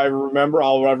thing I'll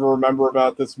ever remember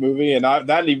about this movie, and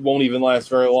that won't even last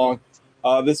very long.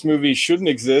 This movie shouldn't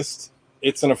exist.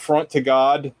 It's an affront to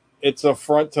God. It's an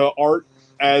affront to art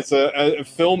as a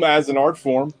film as an art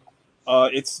form.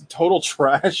 It's total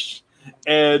trash,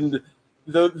 and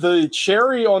the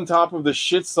cherry on top of the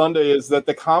shit sundae is that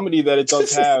the comedy that it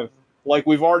does have, like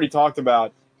we've already talked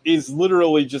about, is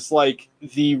literally just like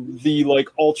the like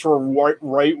ultra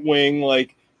right wing,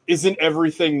 like, isn't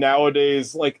everything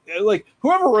nowadays like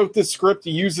whoever wrote this script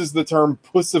uses the term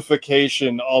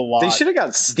pussification a lot. They should have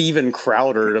got Steven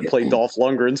Crowder to play Dolph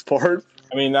Lundgren's part.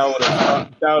 I mean, that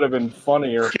would have been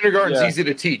funnier. Kindergarten's easy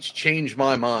to teach. Change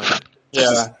my mind.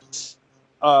 Yeah.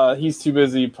 He's too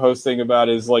busy posting about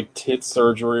his like tit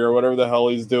surgery or whatever the hell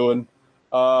he's doing.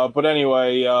 But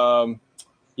anyway,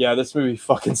 Yeah, this movie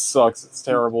fucking sucks. It's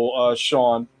terrible.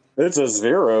 Sean. It's a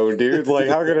 0, dude. Like,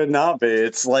 how could it not be?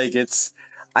 It's like,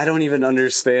 I don't even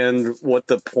understand what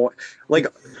the point, like,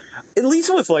 at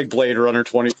least with like Blade Runner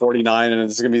 2049, and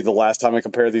it's going to be the last time I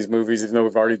compare these movies, even though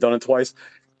we've already done it twice.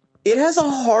 It has a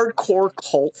hardcore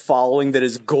cult following that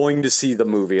is going to see the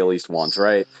movie at least once,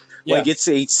 right? Yeah. Like, it's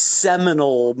a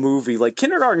seminal movie. Like,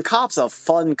 Kindergarten Cop's a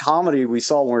fun comedy we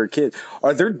saw when we were kids.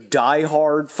 Are there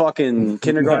diehard fucking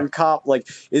Kindergarten Cop? Like,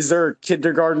 is there a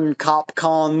Kindergarten Cop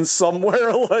con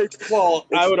somewhere? Like, well,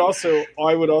 I would also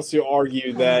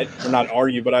argue that, or not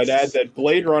argue, but I'd add that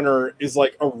Blade Runner is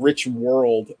like a rich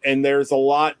world, and there's a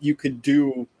lot you could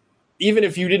do, even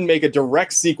if you didn't make a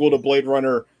direct sequel to Blade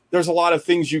Runner. There's a lot of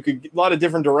things a lot of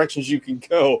different directions you can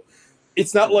go.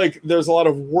 It's not like there's a lot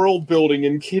of world building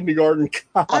in Kindergarten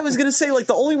Cop. I was going to say, like,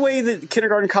 the only way that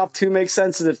Kindergarten Cop 2 makes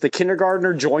sense is if the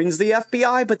kindergartner joins the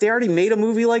FBI, but they already made a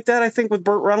movie like that, I think, with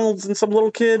Burt Reynolds and some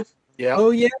little kid. Yeah.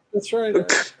 Oh, yeah, that's right.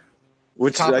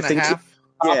 Which Cop I and think... a half.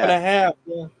 Cop and a half,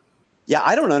 yeah. Yeah,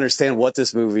 I don't understand what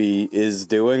this movie is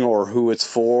doing or who it's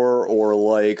for, or,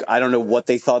 like, I don't know what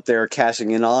they thought they were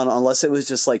cashing in on, unless it was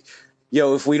just like,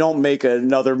 yo, if we don't make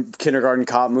another Kindergarten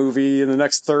Cop movie in the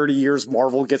next 30 years,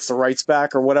 Marvel gets the rights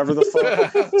back or whatever the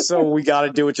fuck. So we got to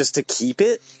do it just to keep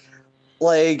it.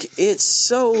 Like, it's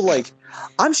so, like,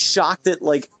 I'm shocked that,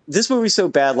 like, this movie's so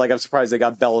bad, like, I'm surprised they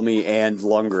got Bellamy and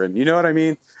Lundgren. You know what I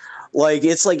mean? Like,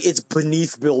 it's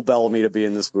beneath Bill Bellamy to be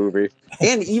in this movie.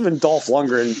 And even Dolph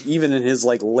Lundgren, even in his,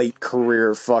 like, late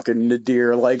career fucking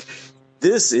nadir, like,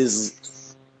 this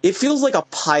is... It feels like a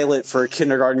pilot for a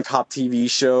Kindergarten Cop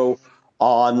TV show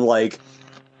on, like,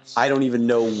 I don't even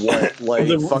know what, like,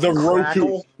 the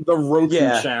Roku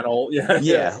Yeah. channel.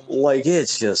 Yeah, like,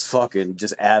 it's just fucking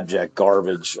just abject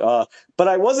garbage. But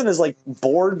I wasn't as, like,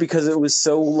 bored because it was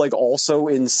so, like, also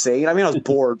insane. I mean, I was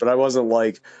bored, but I wasn't,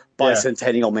 like,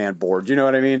 Bicentennial Man bored. You know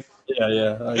what I mean?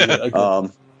 Yeah.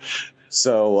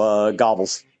 So,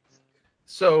 Gobbles.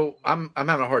 So I'm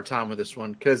having a hard time with this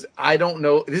one because I don't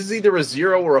know. This is either a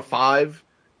 0 or a 5.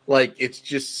 Like, it's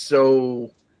just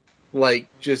so... Like,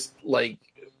 it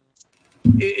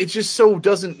just so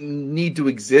doesn't need to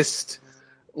exist.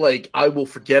 Like, I will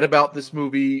forget about this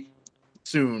movie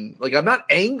soon. Like, I'm not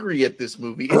angry at this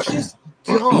movie. It's just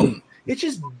dumb. It's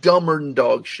just dumber than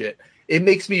dog shit. It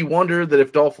makes me wonder that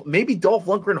if Dolph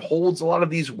Lundgren holds a lot of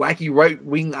these wacky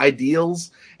right-wing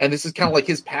ideals, and this is kind of like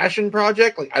his passion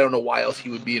project. Like, I don't know why else he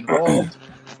would be involved.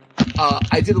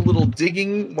 I did a little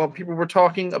digging while people were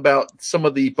talking about some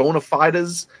of the bona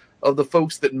fides of the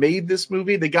folks that made this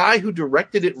movie. The guy who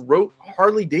directed it wrote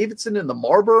Harley Davidson and the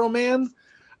Marlboro Man.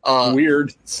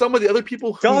 Weird. Some of the other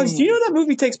people who... Guys, do you know that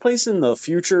movie takes place in the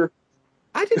future?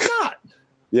 I did not.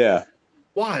 Yeah.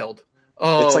 Wild.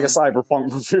 It's like a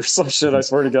cyberpunk movie or some shit, I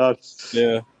swear to God.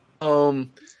 Yeah.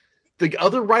 The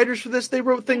other writers for this, they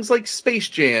wrote things like Space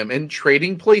Jam and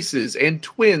Trading Places and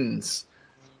Twins.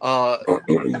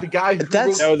 The guy who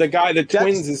the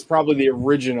Twins is probably the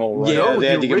original, right? Yeah, they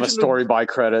had to give him a story by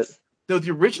credit. No,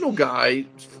 the original guy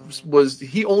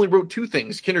he only wrote 2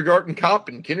 things: Kindergarten Cop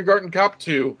and Kindergarten Cop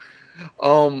 2.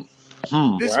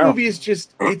 This movie is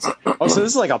just so this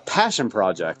is like a passion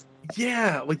project.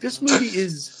 Yeah, like this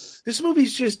movie's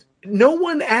just, no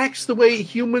one acts the way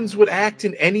humans would act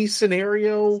in any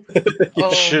scenario.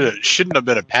 Shouldn't have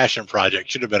been a passion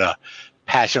project. Should have been a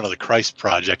Passion of the Christ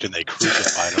project, and they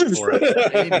crucified him for it.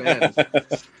 Amen.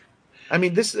 I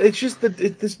mean,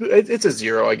 it's a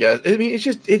 0, I guess. I mean,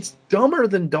 it's dumber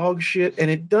than dog shit,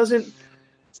 and it doesn't.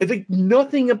 I think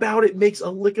nothing about it makes a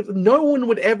lick of. No one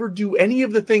would ever do any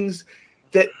of the things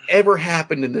that ever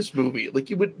happened in this movie.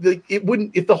 Like, it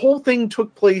wouldn't, if the whole thing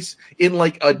took place in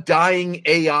like a dying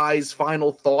AI's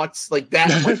final thoughts, like that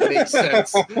might make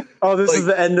sense. Oh, this is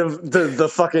the end of the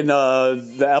fucking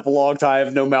the epilogue to I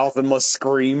Have No Mouth and Must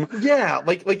Scream. Yeah,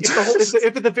 like if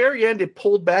at the very end it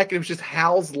pulled back and it was just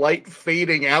Hal's light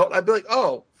fading out, I'd be like,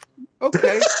 oh,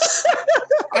 okay.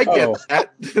 I get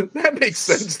that. That makes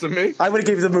sense to me. I would have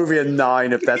given the movie a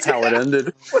 9 if that's how it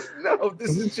ended. No,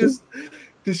 this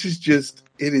is just,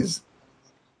 it is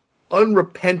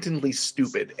unrepentantly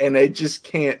stupid, and I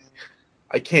can't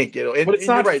get it. But it's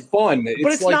not fun.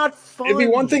 But it's like, not fun. It'd be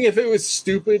one thing if it was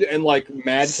stupid and like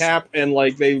madcap and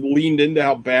like they leaned into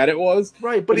how bad it was.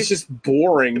 Right, but it's just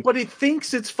boring. But it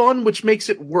thinks it's fun, which makes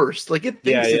it worse. Like, it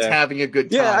thinks it's having a good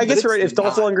time. Yeah, I guess you're right. If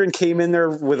Dolph Lundgren came in there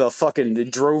with a fucking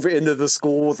drove into the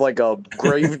school with like a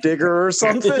grave digger or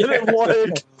something and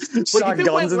like shot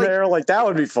guns in there, like that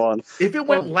would be fun. If it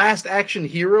went Last Action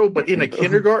Hero, but in a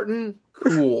kindergarten,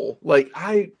 cool.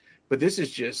 But this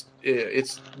is just,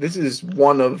 this is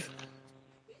one of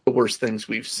the worst things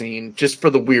we've seen, just for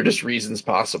the weirdest reasons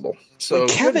possible. So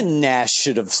Kevin Nash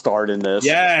should have starred in this.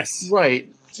 Yes. Right.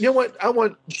 You know what? I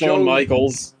want Shawn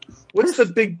Michaels. What's the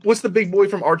big boy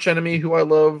from Arch Enemy who I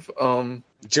love?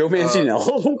 Joe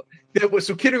Manganiello.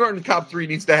 So Kindergarten Cop 3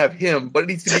 needs to have him, but it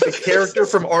needs to be the character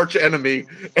from Arch Enemy,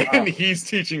 and he's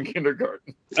teaching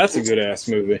kindergarten. That's a good ass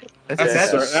movie. That's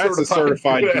a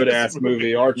certified good ass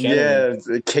movie. Arch Enemy.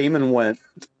 Yeah, it came and went.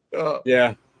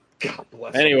 Yeah. God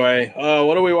bless. Anyway,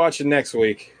 what are we watching next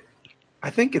week? I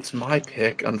think it's my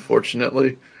pick,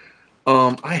 unfortunately.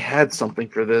 I had something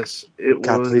for this.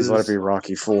 Please let it be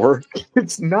Rocky 4.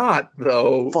 It's not,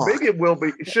 though. Fuck. Maybe it will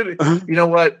be. Should it? You know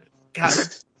what? God.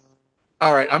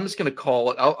 All right, I'm just gonna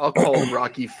call it. I'll call it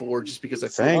Rocky 4 just because I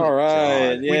think. All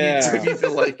right,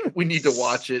 yeah. We need to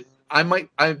watch it.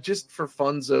 I just for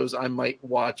funzos, I might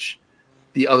watch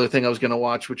the other thing I was gonna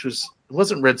watch, which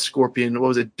wasn't Red Scorpion. What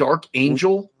was it? Dark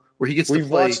Angel, where he gets to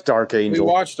play. Watched Dark Angel.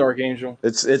 We watched Dark Angel.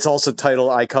 It's also titled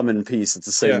I Come in Peace. It's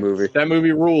the same movie. That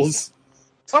movie rules.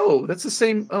 Oh, that's the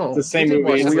same. Oh, the same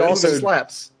movie. We also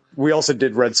slaps. We also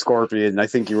did Red Scorpion. I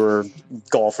think you were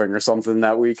golfing or something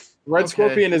that week. Red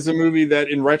Scorpion is a movie that,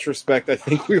 in retrospect, I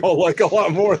think we all like a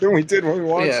lot more than we did when we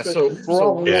watched it.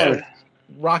 So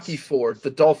Rocky 4, the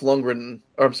Dolph Lundgren,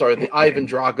 the Ivan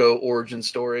Drago origin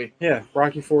story. Yeah,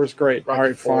 Rocky 4 is great. All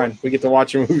right, fine. We get to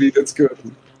watch a movie that's good.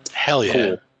 Hell yeah.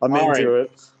 Cool. I'm into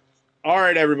it. All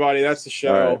right, everybody, that's the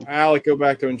show. Right. Alec, go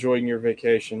back to enjoying your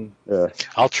vacation. Yeah,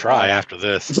 I'll try after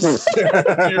this.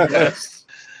 Yes.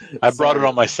 I brought it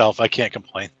on myself. I can't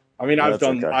complain. I mean,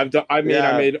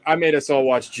 I made us all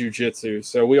watch Jiu-Jitsu,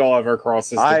 so we all have our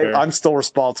crosses to bear. I'm still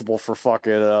responsible for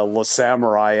fucking La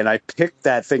Samurai, and I picked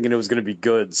that thinking it was going to be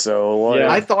good. So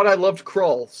I thought I loved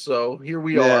Krull, so here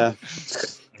we are.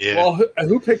 Yeah. Well,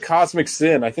 who picked Cosmic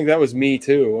Sin? I think that was me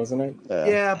too, wasn't it?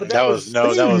 Yeah, but that was me.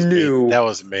 That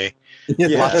was me.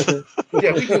 Yeah.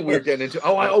 Yeah, we knew we were getting into.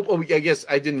 I guess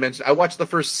I didn't mention. I watched the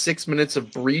first 6 minutes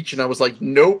of Breach, and I was like,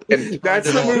 nope. And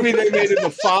that's the movie they made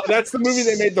That's the movie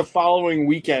they made the following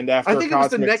weekend after. I think Cosmic it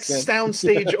was the next Sin.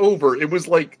 soundstage over. It was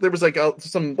like there was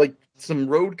some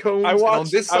road cones. And on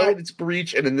this side it's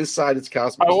Breach, and on this side it's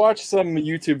Cosmic. I watched some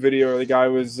YouTube video where the guy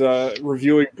was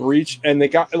reviewing Breach, and they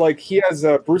got he has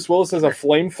Bruce Willis has a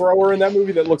flamethrower in that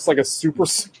movie that looks like a super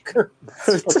soaker.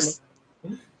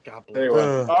 God bless. Anyway,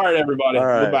 all right, everybody. All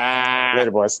right. Goodbye.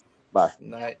 Later, boys. Bye.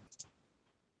 Night.